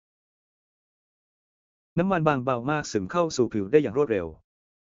 น้ำมันบางเบามากซึมเข้าสู่ผิวได้อย่างรวดเร็ว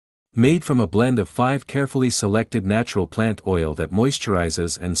Made from a blend of 5 carefully selected natural plant oil that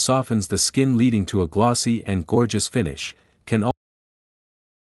moisturizes and softens the skin leading to a glossy and gorgeous finish, can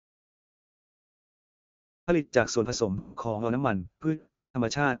ผลิตจากส่วนผสมของน้ำมันพืชธรรม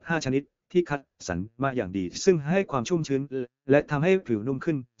ชาติ 5 ชนิดที่คัดสรรมาอย่างดี ซึ่งให้ความชุ่มชื้นและทำให้ผิวนุ่ม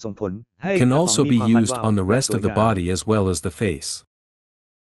ขึ้น ส่งผลให้ can กระป๋อง also มี be ความมัน used วาว on the และ rest สว of ย the งาม body as well as the face.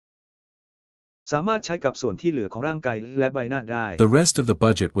 สามารถใช้กับส่วนที่เหลือของร่างกายและใบหน้าได้ The rest of the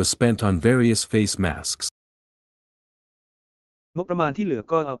budget was spent on various face masks. งบประมาณที่เหลือ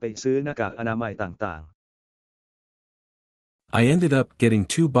ก็เอาไปซื้อหน้ากากอนามัยต่าง I ended up getting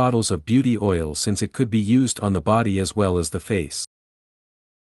 2 bottles of beauty oil since it could be used on the body as well as the face. ๆ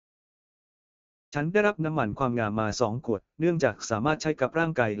ฉันได้รับน้ำมันความงามมา 2 ขวด เนื่องจากสามารถใช้กับร่า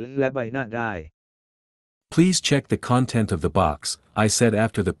งกายและใบหน้าได้ Please check the content of the box, I said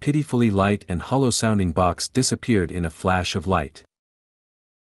after the pitifully light and hollow-sounding box disappeared in a flash of light.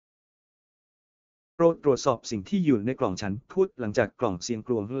 โปรดตรวจสอบสิ่งที่อยู่ในกล่องฉันพูดหลังจากกล่องเสียงก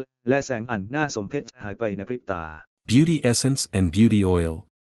ลวงและแสงอันน่าสมเพชหายไปในพริบตา Beauty essence and beauty oil.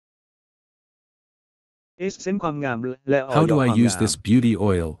 เอสเซนส์ความงามและออย How do ควา I ม use งาม this beauty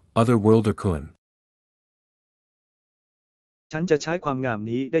oil, otherworlder Kun? ฉันจะใช้ความงาม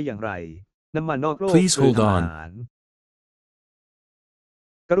นี้ได้อย่างไร น้ำมันนอกโลก Please หรือ hold ทำอา on. หาร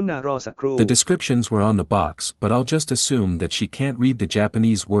กรุณารอสักครู่ The descriptions were on the box, but I'll just assume that she can't read the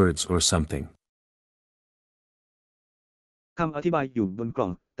Japanese words or something. คำอธิบายอยู่บนกล่อ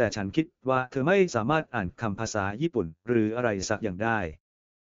ง แต่ฉันคิดว่าเธอไม่สามารถอ่านคำภาษาญี่ปุ่นหรืออะไรสักอย่างได้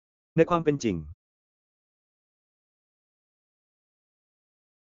ในความเป็นจริง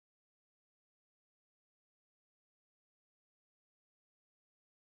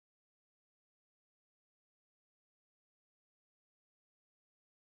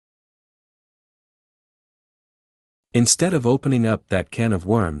Instead of opening up that can of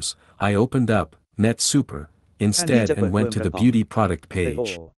worms, I opened up Net Super instead and went to the beauty product ไอโอ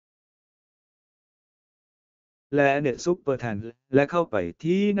page. และเน็ตซุปเปอร์แทนและเข้าไป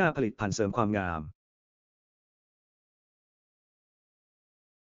ที่หน้าผลิตภัณฑ์เสริมความงาม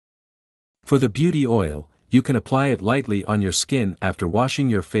For the beauty oil, you can apply it lightly on your skin after washing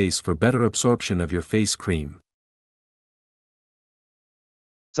your face for better absorption of your face cream.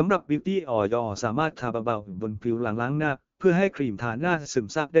 สำหรับ Beauty Oil สามารถทาเบาๆบนผิวหลังล้างหน้าเพื่อให้ครีมทาหน้าซึม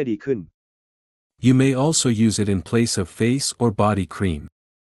ซาบได้ดีขึ้น You may also use it in place of face or body cream.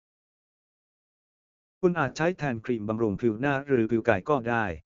 คุณอาจใช้แทนครีมบำรุงผิวหน้าหรือผิวกายก็ได้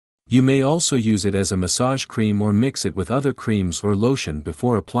You may also use it as a massage cream or mix it with other creams or lotion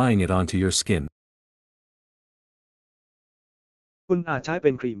before applying it onto your skin. คุณอาจใช้เป็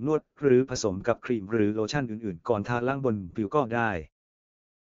นครีมนวดหรือผสมกับครีมหรือโลชั่นอื่นๆก่อนทาล้างบนผิวก็ได้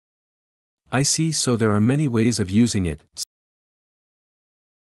I see, so there are many ways of using it.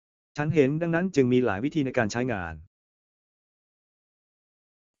 ฉันเห็นดังนั้นจึงมีหลายวิธีในการใช้งาน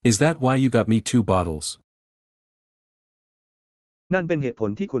Is that why you got me 2 bottles? นั่นเป็นเหตุผล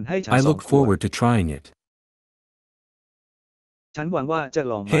ที่คุณให้ฉัน I 2 look ขวด forward to trying it. ฉันหวังว่าจะ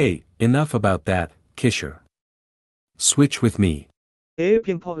ลองมัน Hey, enough about that, Kisher. Switch with me. เ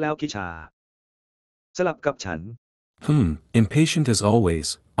พียงพอแล้วกิชาสลับกับฉัน Impatient as always,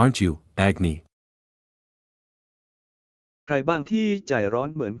 aren't you, Agni? ใครบ้างที่ใจร้อน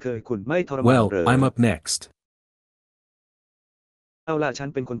เหมือนเคยคุณไม่ทรมาน Well, เหรอ I'm up next. เอาล่ะฉัน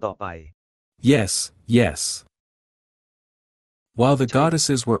เป็นคนต่อไป Yes, yes. While the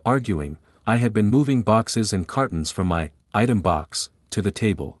goddesses were arguing, I had been moving boxes and cartons from my item box to the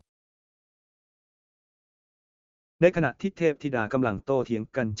table. ในขณะที่เทพธิดากำลังโต้เถียง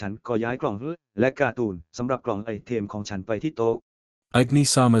กันฉันก็ย้ายกล่องและการ์ตูนสำหรับกล่องไอเทมของฉันไปที่โต๊ะ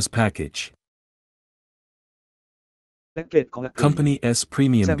Agni-sama's package. และเกรดของ Company S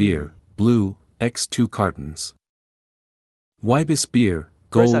Premium Seven. Beer, Blue, X2 cartons. Wibis Beer,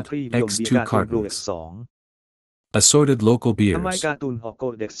 บริษัท Gold, พรีเมียมเบีย X2 ร์การ์ตูนโปรเด็ก cartons. 2 Assorted local ทำไม beers. การ์ตูนออกโก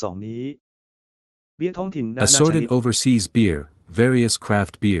เด็ก2นี้เบียร์ท้องถิ่นนานาชนิ Assorted ด overseas beer, various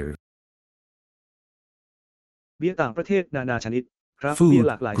craft beers. เบียร์ต่างประเทศนานาชนิดครับเบียร์ Food,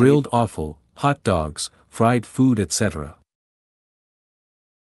 หลากหลายชนิด grilled offal, hot dogs, fried food, etc.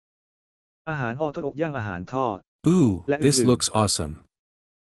 อาหารทอดอบย่างอาหารทอด Ooh,และ this อื่น looks awesome.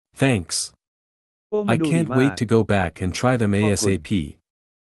 Thanks. ๆโอ้มัน I ดูดี can't มา wait ก to go back and try them ขอบคุณ ASAP.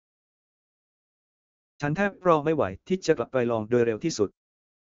 ฉันแทบรอไม่ไหวที่จะกลับไปลองโดยเร็วที่สุด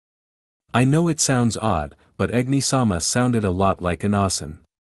I know it sounds odd, but Agni-sama sounded a lot like an awesome.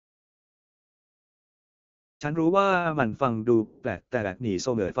 ฉันรู้ว่ามันฟังดูแปลกแต่แบบนี้โซ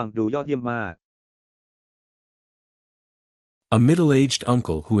เหนือฟังดูยอดเยี่ยมมาก A middle-aged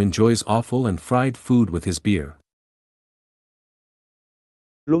uncle who enjoys offal and fried food with his beer.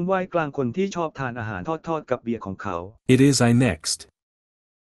 ลุงวัยกลางคนที่ชอบทานอาหารทอดกับเบียร์ของเขา It is I next.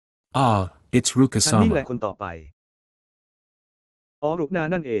 Ah, it's ฉันนี่แหละ Ruka-sama. คนต่อไปอ๋อรุกนา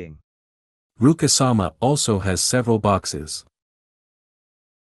นั่นเอง Ruka-sama also has several boxes.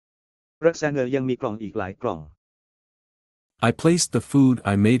 รักแซงเนอร์ยังมีกล่องอีกหลายกล่อง I placed the food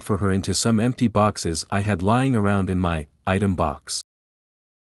I made for her into some empty boxes I had lying around in my item box.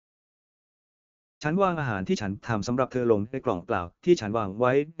 ฉันวางอาหารที่ฉันทำสำหรับเธอลงในกล่องเปล่าที่ฉันวางไ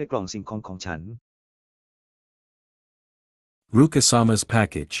ว้ในกล่องสิ่งของฉัน Ruka-sama's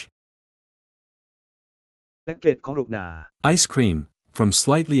package. และเกรดของรุกนา Ice cream, from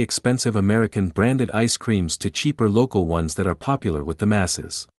slightly expensive American branded ice creams to cheaper local ones that are popular with the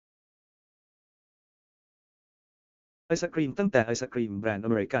masses. ไอศกรีมตั้งแต่ไอศกรีมแบรนด์อ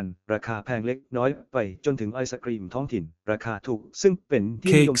เมริกันราคาแพงเล็กน้อยไปจนถึงไอศกรีมท้องถิ่นราคาถูกซึ่งเป็น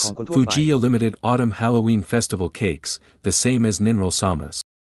ที่นิยม Cakes, ของคนทั่วไป Fujiya Limited Autumn Halloween Festival cakes, the same as Ninro-sama's.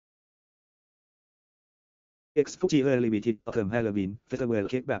 X Fuji Limited Autumn Halloween Festival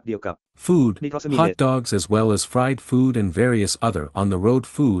เค้กแบบเดียวกับ Food, Nitrosamine. hot dogs as well as fried food and various other on-the-road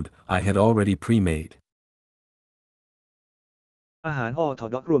food I had already pre-made. อาหารทอ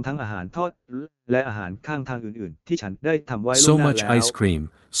ดรวมทั้งอาหารทอดและอาหารข้างทางอื่นๆที่ฉันได้ทำไว้ล่ว So งหน้า much แล้ว ice cream,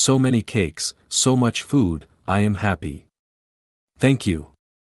 so many cakes, so much food, I am happy. Thank you.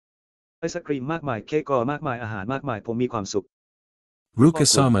 ไอศกรีมมากมายเค้กก็มากมายอาหารมากมายผมมีความสุข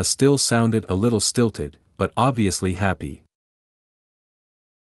Ruka-sama still sounded a little stilted, but obviously happy.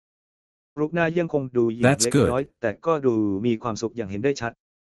 รุกนายังคงดูหยิ่ง That's เล็ก good. น้อยแต่ก็ดูมีความสุขอย่างเห็นได้ชัด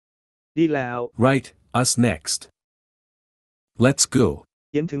ดีแล้ว Right, us next. Let's go.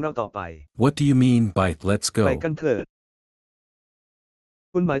 เย็นถึงเราต่อไป What do you mean by let's ไป go? กันเถิด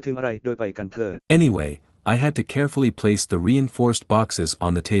คุณหมายถึงอะไรโดยไปกันเถิด Anyway, I had to carefully place the reinforced boxes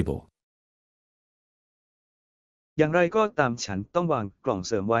on the table. อย่างไรก็ตามฉันต้องวางกล่องเ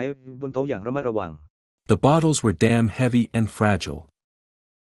สริมไว้บนโต๊ะอย่างระมัดระวัง The bottles were damn heavy and fragile.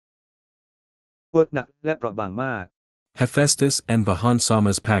 ขวดหนักและเปราะบางมาก Hephaestus and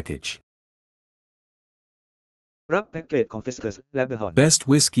Vahan-sama's package. รับแพ็กเกจของ Festus และ Behon Best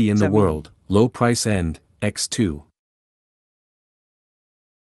whiskey in the Sammy. world, low price end, X2.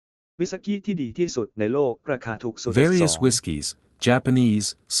 วิสกี้ที่ดีที่สุดในโลกราคาถูกสุด Various 2 whiskies, Japanese,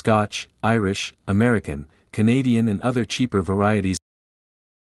 Scotch, Irish, American, Canadian and other cheaper varieties.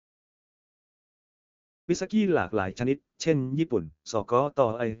 วิสกี้หลากหลายชนิดเช่นญี่ปุ่นสกอต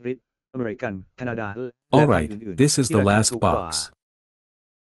ไอริชอเมริกันแคนาดาและ Alright, อื่น this is ที่ the ราคา last ถูกกว่า box.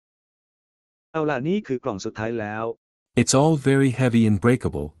 เอาล่ะนี่คือกล่องสุดท้ายแล้ว It's all very heavy and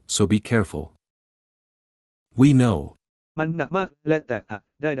breakable, so be careful. We know. มันหนักมากและแตกหัก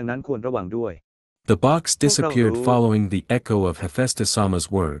ได้ดังนั้นควรระวังด้วย The box disappeared Hourou. following the echo of Hephaestus-sama's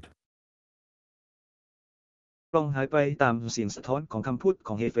word. กล่องหายไปตามเสียงสะท้อนของคำพูดข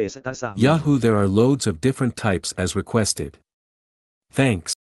องเฮเฟสตัสซาม Yahoo! There are loads of different types as requested. Thanks.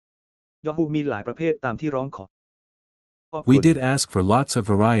 Yahoo มีหลายประเภทตามที่ร้องขอ ขอบคุ We ณ did ask for lots of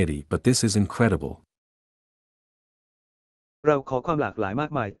variety, but this is incredible. เราขอความหลากหลายมา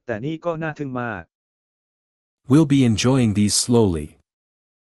กมายแต่นี่ก็น่าทึ่งมาก We'll be enjoying these slowly.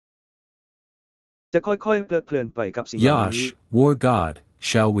 จะค่อยๆเพลิดเพลินไปกับสิ่งเหล่านี้ Yash, war god,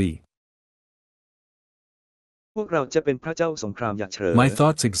 shall we? พวกเราจะเป็นพระเจ้าสงครามอยากเฉลย My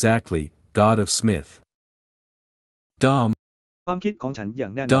thoughts exactly, god of Smith. Dom, ความคิดของฉันอย่า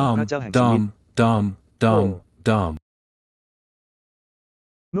งแน่นอน Dom, พระเจ้าแห่งชีวิต Dom, Dom, Dom.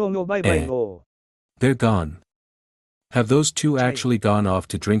 โง่โง่ใบ้ใบโง่ They're gone. Have those two actually gone off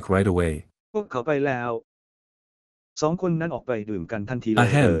to drink right away? พวกเขาไปแล้วสองคนนั้นออกไปดื่มกันทันทีเลย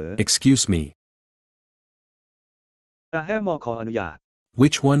Ahem, excuse me. อาแฮมอขออนุญาต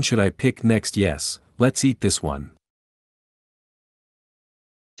Which one should I pick next? Yes, let's eat this one.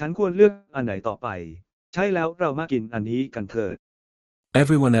 ฉันควรเลือกอันไหนต่อไปใช่แล้วเรามากินอันนี้กันเถิด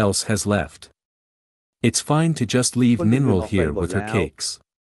Everyone else has left. It's fine to just leave Ninrol here with her cakes.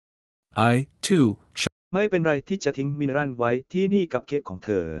 I, too, ไม่เป็นไรที่จะทิ้งมินรันไว้ที่นี่กับเค้กของเธ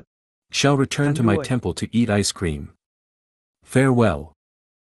อ shall return to my ด้วย temple to eat ice cream. Farewell.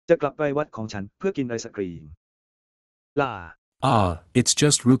 จะกลับไปวัดของฉันเพื่อกินไอศกรีมลา Ah, it's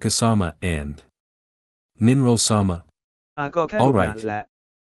just Ruka-sama and Ninrol-sama. ก็แค่ All ลูก right. หลานและ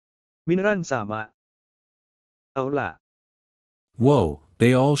มินรันสามะเอาล่ะ Whoa,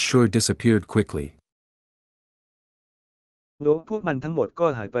 they all sure disappeared quickly. โลพวกมันทั้งหมดก็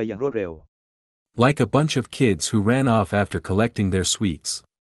หายไปอย่างรวดเร็ว Like a bunch of kids who ran off after collecting their sweets.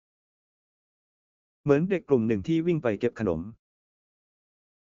 เหมือนเด็กกลุ่มหนึ่งที่วิ่งไปเก็บขนม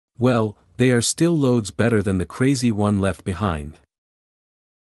Well, they are still loads better than the crazy one left behind.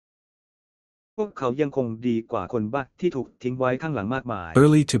 พวกเขายังคงดีกว่าคนบ้าที่ถูกทิ้งไว้ข้างหลังมากมาย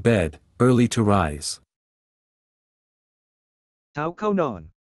Early to bed, early to rise. เช้าเข้านอน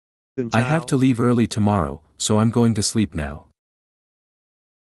ตื่น I เช้า have to leave early tomorrow, so I'm going to sleep now.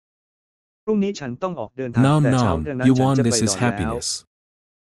 พรุ่งนี้ฉันต้องออกเดินทาง Nom แต่เช้า nom, ดังนั้น you ฉัน want จะไป this น is อนแล้ว happiness.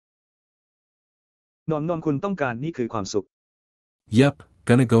 นอนคุณต้องการนี่คือความสุข Yep,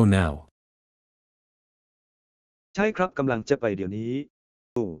 gonna go now. ใช่ครับกำลังจะไปเดี๋ยวนี้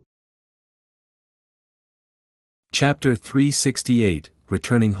Chapter 368,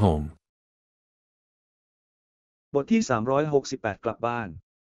 Returning Home. บทที่368กลับบ้าน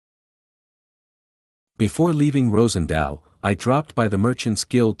Before leaving Rosendal, I dropped by the Merchant's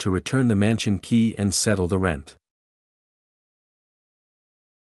Guild to return the mansion key and settle the rent.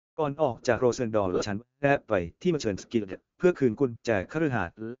 ก่อนออกจากโรเซนดอลฉันแวะไปที่มาเชิญสกิลเพื่อคืนกุญแจคฤหาส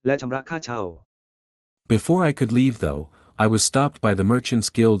น์และชำระค่าเช่า Before I could leave though, I was stopped by the Merchant's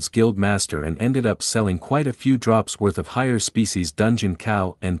Guild's guildmaster and ended up selling quite a few drops worth of higher species dungeon cow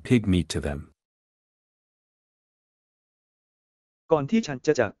and pig meat to them. ก่อนที่ฉันจ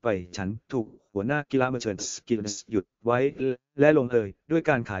ะจากไปฉันถูกหัวหน้ากีฬามาเชิญสกิลหยุดไว้และลงเอยด้วย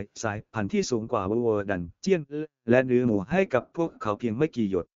การขายสายพันธุ์ที่สูงกว่าวัวดันเจียนและเนื้อหมูให้กับพวกเขาเพียงไม่กี่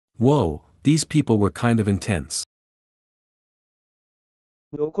หยด Whoa, these people were kind of intense.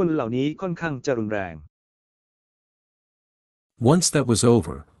 คนเหล่านี้ค่อนข้างจะรุนแรง Once that was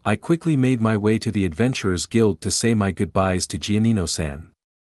over, I quickly made my way to the Adventurers Guild to say my goodbyes to Giannino-san.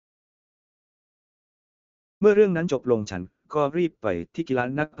 เมื่อเรื่องนั้นจบลงฉันก็รีบไปที่กีฬา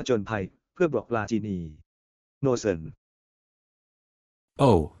นักผจญภัยเพื่อบอกลาจีนีโนเซน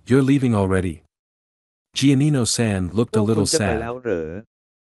Oh, you're leaving already? Giannino-san looked a คุ little ณจะไปแล้ว sad. เหรอ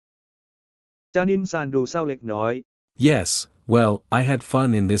จานินซานดูเศร้าเล็กน้อย Yes, well, I had fun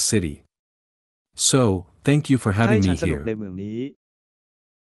in this city. So, thank you for ให้ having ฉั me นสนุก here. ในเมืองนี้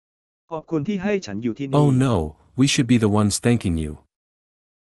ขอบคุณที่ให้ฉันอยู่ที่นี่ Oh no, we should be the ones thanking you.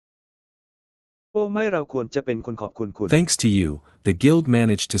 โอ้ไม่เราควรจะเป็นคนขอบคุณคุณ Thanks to you, the guild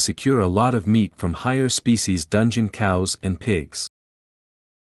managed to secure a lot of meat from higher species dungeon cows and pigs.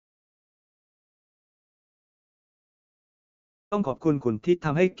 ต้องขอบคุณคุณที่ท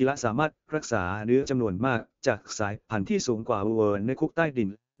ำให้กีฬาสามารถรักษาเนื้อจำนวนมากจากสายพันธุ์ที่สูงกว่าวัวในคุกใต้ดิน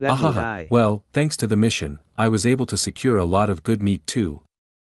และหมูได้ Well, thanks to the mission, I was able to secure a lot of good meat too.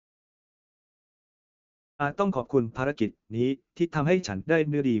 ต้องขอบคุณภารกิจนี้ที่ทำให้ฉันได้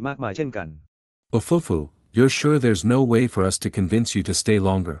เนื้อดีมากมายเช่นกัน Ofufu, you're sure there's no way for us to convince you to stay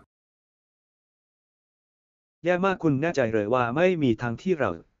longer? แย่มากคุณแน่ใจเลยว่าไม่มีทางที่เรา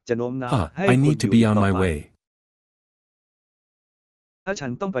จะโน้มน้าวให้ I คุณ need อ to ยู่ be on ต่อ my ไป way. ถ้าฉั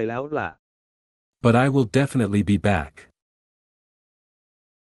นต้องไปแล้วล่ะ But I will definitely be back.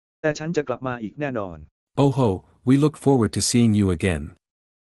 แต่ฉันจะกลับมาอีกแน่นอน Oh ho, we look forward to seeing you again.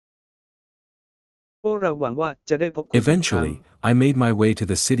 พวกเราหวังว่าจะได้พบคุณอีกครั้ง Eventually, I made my way to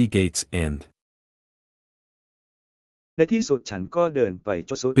the city gates and ในที่สุดฉันก็เดินไปจ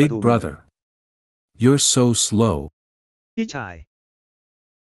นสุดประ Big ตูเมือง brother. You're so slow. พี่ชาย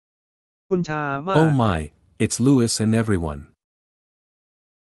คุณช้ามาก Oh my, it's Louis and everyone.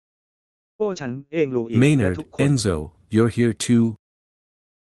 โอ้ฉันเองลูอีกและ Maynard, ทุกคน Enzo, you're here too.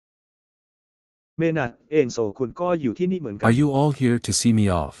 เมนัดเองโซคุณก็อยู่ที่นี่เหมือนกั Are you all here to see me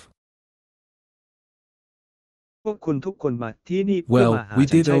off? พวกคุณทุกคนมาที่นี่เพื่อ Well, มาหา we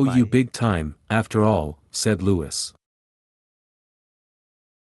ฉัน did ใช่ owe ไหม you big time, after all, said Louis.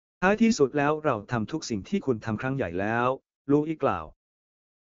 ท้ายที่สุดแล้วเราทำทุกสิ่งที่คุณทำครั้งใหญ่แล้วลูอีกกล่าว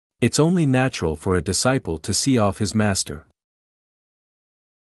It's only natural for a disciple to see off his master.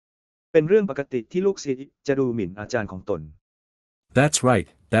 เป็นเรื่องปกติที่ลูกศิษย์จะดูหมิ่นอาจารย์ของตน That's right,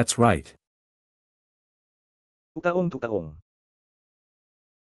 that's right. ทุกตาองค์ทุกตาองค์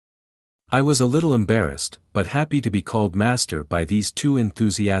I was a little embarrassed, but happy to be called master by these two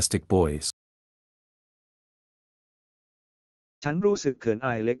enthusiastic boys. ฉันรู้สึกเขินอ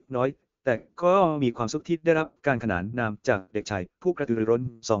ายเล็กน้อยแต่ก็มีความสุขที่ได้รับการขนานนามจากเด็กชายผู้กระตือรือร้น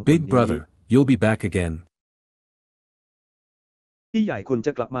สองคน Big นี้ brother, you'll be back again. พี่ใหญ่คุณจ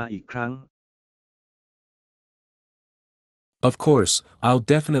ะกลับมาอีกครั้ง Of course, I'll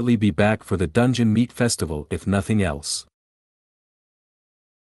definitely be back for the Dungeon Meat Festival if nothing else.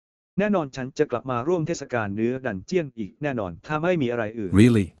 แน่นอนฉันจะกลับมาร่วมเทศกาลเนื้อดันเจียนอีกแน่นอนถ้าไม่มีอะไรอื่น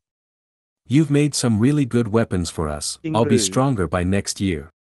Really? You've made some really good weapons for us. I'll be Ingrid. stronger by next year.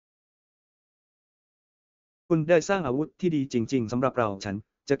 คุณได้สร้างอาวุธที่ดีจริงๆสำหรับเราฉัน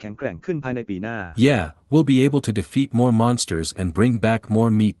จะแข็งแกร่งขึ้นภายในปีหน้า Yeah, we'll be able to defeat more monsters and bring back more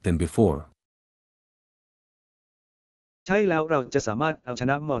meat than before. ใช่แล้วเราจะสามารถเอาช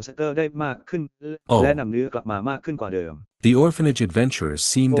นะมอนสเตอร์ได้มากขึ้น Oh. และนำเนื้อกลับมามากขึ้นกว่าเดิม The orphanage adventurers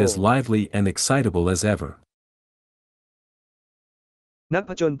seemed as Oh. lively and excitable as ever. นัก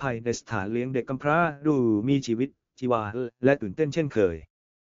ผจญภัยในสถานเลี้ยงเด็กกำพร้าดูมีชีวิตชีวาและตื่นเต้นเช่นเคย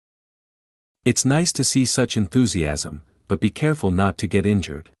It's nice to see such enthusiasm, but be careful not to get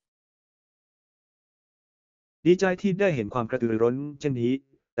injured. ดีใจที่ได้เห็นความกระตือรือร้นเช่นนี้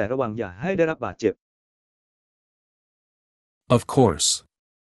แต่ระวังอย่าให้ได้รับบาดเจ็บ Of course.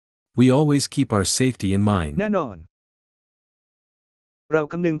 We always keep our safety in แน่ mind. นอน เรา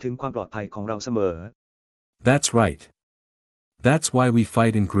คำนึงถึงความปลอดภัยของเราเสมอ That's right. That's why we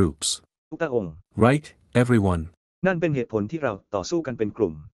fight in groups. ทุกตาองค์ Right, everyone? นั่นเป็นเหตุผลที่เราต่อสู้กันเป็นก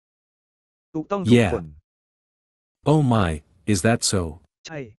ลุ่ม ถูกต้องทุก Yeah. คน Oh my, is that so? ใ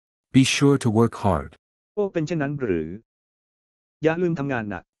ช่ Be sure to work hard. โอ้เป็นเช่นนั้นหรือ อย่าลืมทำงาน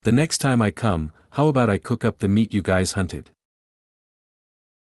หนัก The next time I come, how about I cook up the meat you guys hunted?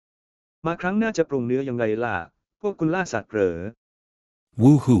 มาครั้งหน้าจะปรุงเนื้อยังไงล่ะ พวกคุณล่าสัตว์เหรอ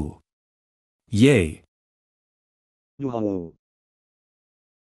Woohoo! Yay! ยูฮู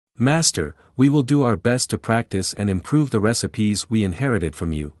Master, we will do our best to practice and improve the recipes we inherited from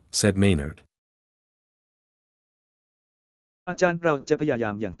you, said Maynard. อาจารย์เราจะพยายา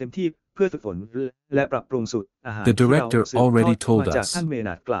มอย่างเต็มที่เพื่อฝึกฝนและปรับปรุงสูตรอาหาร The ที่เรา director สืบทอ already ด told มาจาก us. ท่านเมน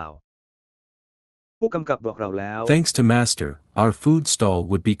าร์ดกล่าว ผู้กำกับบอกเราแล้ว Thanks to Master, our food stall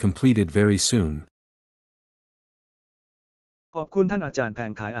would be completed very soon. ขอบคุณท่านอาจารย์แผ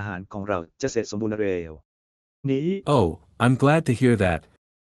งขายอาหารของเราจะเสร็จสมบูรณ์เร็วนี้ Oh, I'm glad to hear that.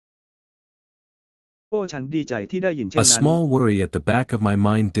 โอ้ฉันดีใจที่ได้ยินเช่น A นั้น small worry at the back of my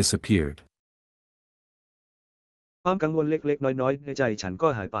mind disappeared. ความกังวลเล็กๆน้อยๆในใจฉันก็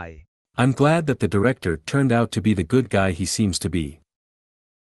หายไป I'm glad that the director turned out to be the good guy he seems to be.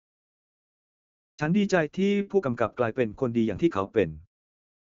 ฉันดีใจที่ผู้กำกับกลายเป็นคนดีอย่างที่เขาเป็น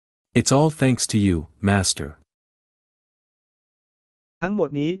It's all thanks to you, Master. ทั้งหมด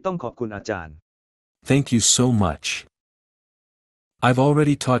นี้ต้องขอบคุณอาจารย์ Thank you so much. I've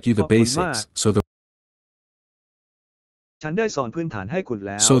already taught you the ขอบคุณมาก basics, so ฉันได้สอนพื้นฐานให้คุณแ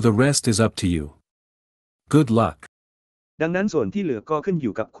ล้ว the rest is up to you. Good luck. ดังนั้นส่วนที่เหลือก็ขึ้นอ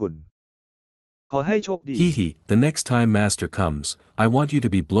ยู่กับคุณ ขอให้โชคดี Hee hee, the next time Master comes, I want you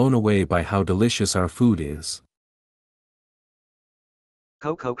to be blown away by how delicious our food is. เข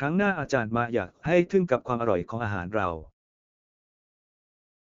าครั้งหน้าอาจารย์มาอยากให้ทึ่งกับความอร่อยของอาหารเรา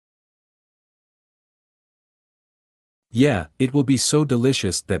Yeah, it will be so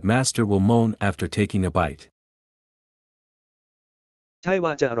delicious that Master will moan after taking a bite. ใช่ว่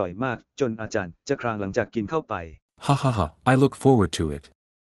าจะอร่อยมากจนอาจารย์จะครางหลังจากกินเข้าไป Ha ha ha, I look forward to it.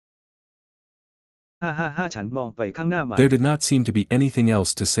 ฮ่าฉันมองไปข้างหน้าใหม่ There did not seem to be anything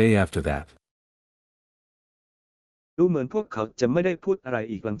else to say after that. ดู ดูเหมือนพวกเขาจะไม่ได้พูดอะไร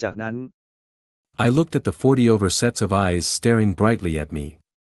อีกหลังจากนั้น I looked at the 40 over sets of eyes staring brightly at me.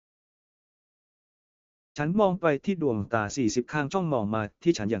 ฉันมองไปที่ดวงตา40ข้างจ้องมองมา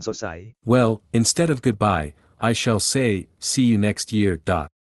ที่ฉันอย่างสดใส Well, instead of goodbye, I shall say, see you next year.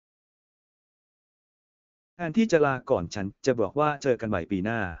 แทนที่จะลาก่อนฉันจะบอกว่าเจอกันใหม่ปีห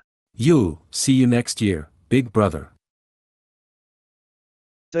น้า You, see you next year, big brother.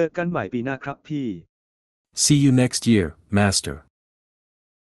 เจอกันใหม่ปีหน้าครับพี่ See you next year, master.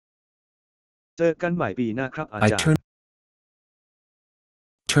 เจอกันใหม่ปีหน้าครับอา I จารย์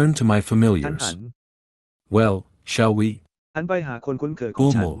turn to my ฉันหั familiars. น Well, shall we? หันไปหาคนคุ้นเคยของ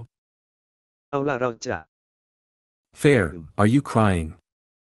ฉัน Como? เอาล่ะเราจะ Fair, are you crying?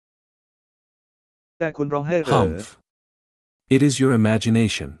 แต่คุณร้องไห้เหรอ Humph. It is your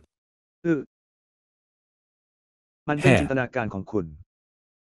imagination. มันเป็น Hair. จินตนาการของคุณ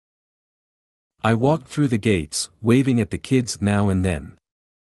I walked through the gates, waving at the kids now and then.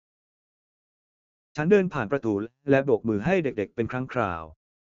 ฉันเดินผ่านประตูและโบกมือให้เด็กๆเป็นครั้งคราว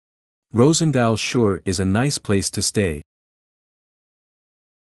Rosendale Shore is a nice place to stay.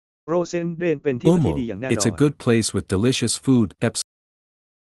 โรเซนเดนเป็นที่พักที่ Como, ดีอย่างแน่น it's อ a น good place with delicious food.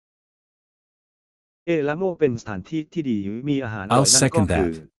 ละโมเป็นสถานที่ที่ดีมีอาหารอร่ I'll อยนั่นก็ second คื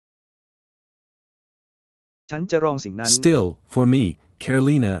อ that. ฉันจะรองสิ่งนั้น Still, for me,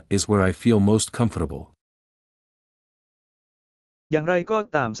 Carolina is where I feel most comfortable. อย่างไรก็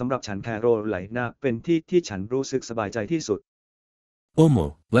ตามสำหรับฉันแคโรไลนาเป็นที่ที่ฉันรู้สึกสบายใจที่สุด Omo,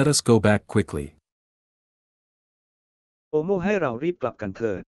 let us go back quickly. โอโมให้เรารีบกลับกันเ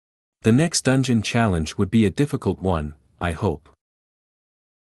ถิด The next dungeon challenge would be a difficult one, I hope.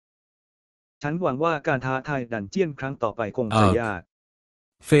 ฉันหวังว่าการท้าทายดันเจียนครั้งต่อไปคงจะยาก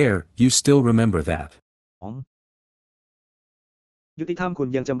Fair, you still remember that. ยุติธรรมคุณ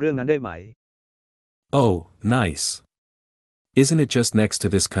ยังจำเรื่องนั้นได้ไหม Oh, nice. Isn't it just next to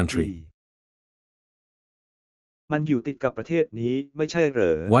this ดี country? มันอยู่ติดกับประเทศนี้ไม่ใช่เหร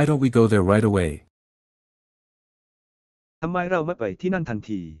อ Why don't we go there right away? ทำไมเราไม่ไปที่นั่นทัน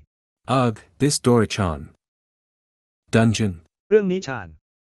ที Ugh, this Dorichan. Dungeon. เรื่องนี้ชาญ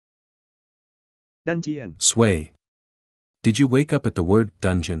ดันเจียน Sway. Did you wake up at the word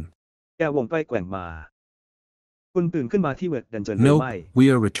dungeon? แกวงไปแกว่งมา คุณตื่นขึ้นมาที่เวิร์ดดันเจียนหรือ Nope, ไม่ we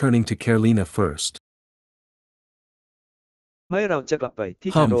are returning to Carolina first. ไม่เราจะกลับไปที่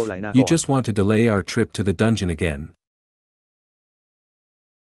แคโร Humph, ไลนา you ก่อน just want to delay our trip to the dungeon again.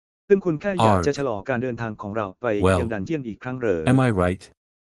 ซึ่งคุณแค่อยาก Arg. จะชะลอการเดินทางของเราไป Well. ยังดันเจียนอีกครั้งเหรอ Am I right?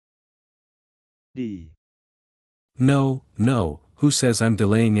 ดี No, who says I'm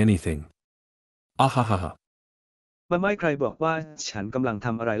delaying anything? Ahahaha. ไม่ใครบอกว่าฉันกำลังท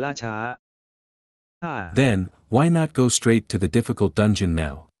ำอะไรล่าช้า Then, why not go straight to the difficult dungeon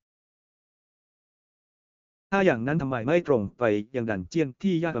now? ถ้าอย่างนั้นทำไมไม่ตรงไปยังดันเจียน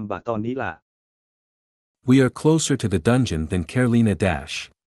ที่ยากลำบากตอนนี้ล่ะ We are closer to the dungeon than Carolina Dash.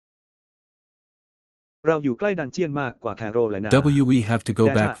 เราอยู่ใกล้ดันเจียนมากกว่าแคโรไลนา We have to go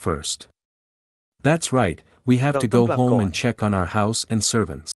Dash back up. first. That's right, we have to go เราต้องกลับ home ก่อน and check on our house and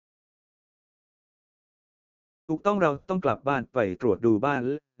servants. ถูกต้องเราต้องกลับบ้านไปตรวจดูบ้าน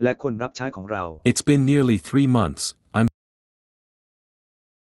และคนรับใช้ของเรา It's been nearly 3 months.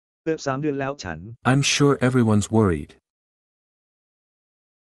 เกือบ3 เดือนแล้วฉัน I'm sure everyone's worried.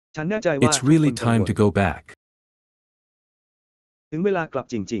 ฉันแน่ใจว่า It's ทุก really คนกัง time วล to go back. ถึงเวลากลับ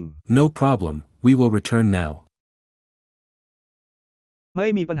จริง No problem, we will return now. ๆ ไม่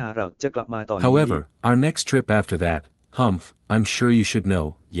มีปัญหาเราจะกลับมาตอนนี้ However, our next trip after that, Humph, I'm sure you should know,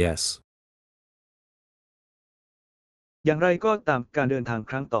 yes. อย่างไรก็ตามการเดินทาง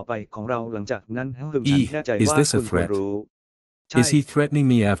ครั้งต่อไปของเราหลังจากนั้นฉันแน่ใจ is ว่า this a คุณควร threat? รู้ ใช่ Is he threatening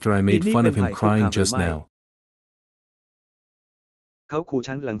me after I made Ini fun of himเป็นภัยคุก crying คามหรือ just ไม่ now? เขาขู่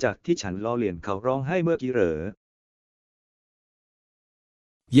ฉันหลังจากที่ฉันล้อเลียนเขาร้องไห้เมื่อกี้เหรอ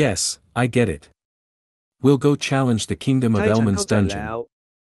Yes, I get it. We'll go challenge the Kingdom of ใช่ฉัน Elman's เข้าใจ dungeon. แล้ว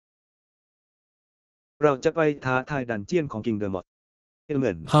เราจะไปท้าทายดันเจียนของกิงเดอร์มอดเอลเม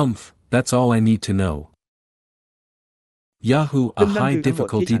น Humph, that's all I need to know. Yahoo, a ซึ่งนั่น high คือทั้งหมด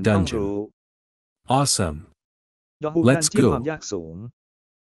ที่ difficulty ฉันต้อง dungeon. รู้ Awesome. ยอฮู Let's ดันเจียน go ความยากสูง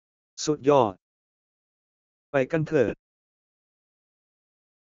สุดยอด ไปกันเถิด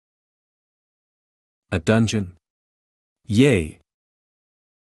A dungeon? Yay.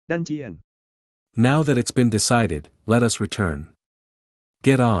 ดันเจียน Now that it's been decided, let us return.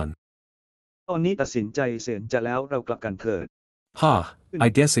 Get on. ตอนนี้ตัดสินใจเสร็จจะแล้วเรากลับกันเถิด Ha, I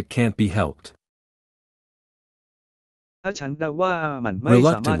guess it can't be helped. ถ้าฉันเดาว่ามันไม่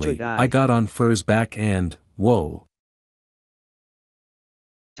สามารถช่วย Reluctantly, ได้ I got on Fur's back and, whoa.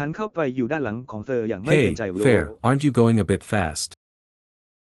 ฉันเข้าไปอยู่ด้านหลังของเธออย่างไม่เกร Hey, งใจโร fair, aren't you going a bit fast?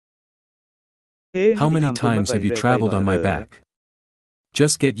 เอ๊ะ How ยุติ many ธรรมคุณไม่ times ไป have you เร็วไปหน่อย traveled on เหร my อ back?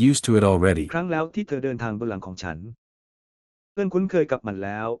 Just get used to it already. ครั้งแล้วที่เธอเดินทางบนหลังของฉันเพื่อนคุ้นเคยกับมันแ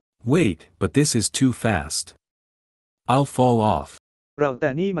ล้ว Wait, but this is too fast. I'll fall off. แต่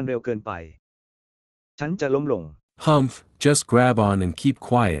นี่มันเร็วเกินไป ฉันจะล้มลง Humph, just grab on and keep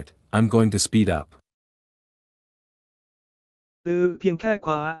quiet, I'm going to speed up. เพียงแค่ค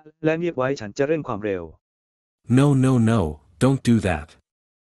ว้าและเงียบไว้ฉันจะเร่งความเร็ว No, no, no, don't do that.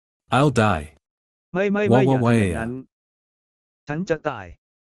 I'll die. ไม่อย่า Wah, ทำ wah, อย่าง wah. นั้น ฉันจะตาย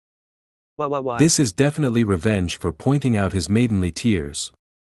ว้า This is definitely revenge for pointing out his maidenly tears.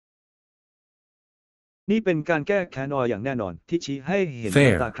 นี่เป็นการแก้แค้นอย่างแน่นอนที่ชี้ให้เห็น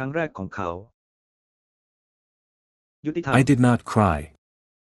Fair น้ำตาครั้งแรกของเขา ยุติธรรม I did not cry.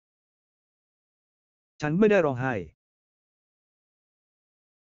 ฉันไม่ได้ร้องไห้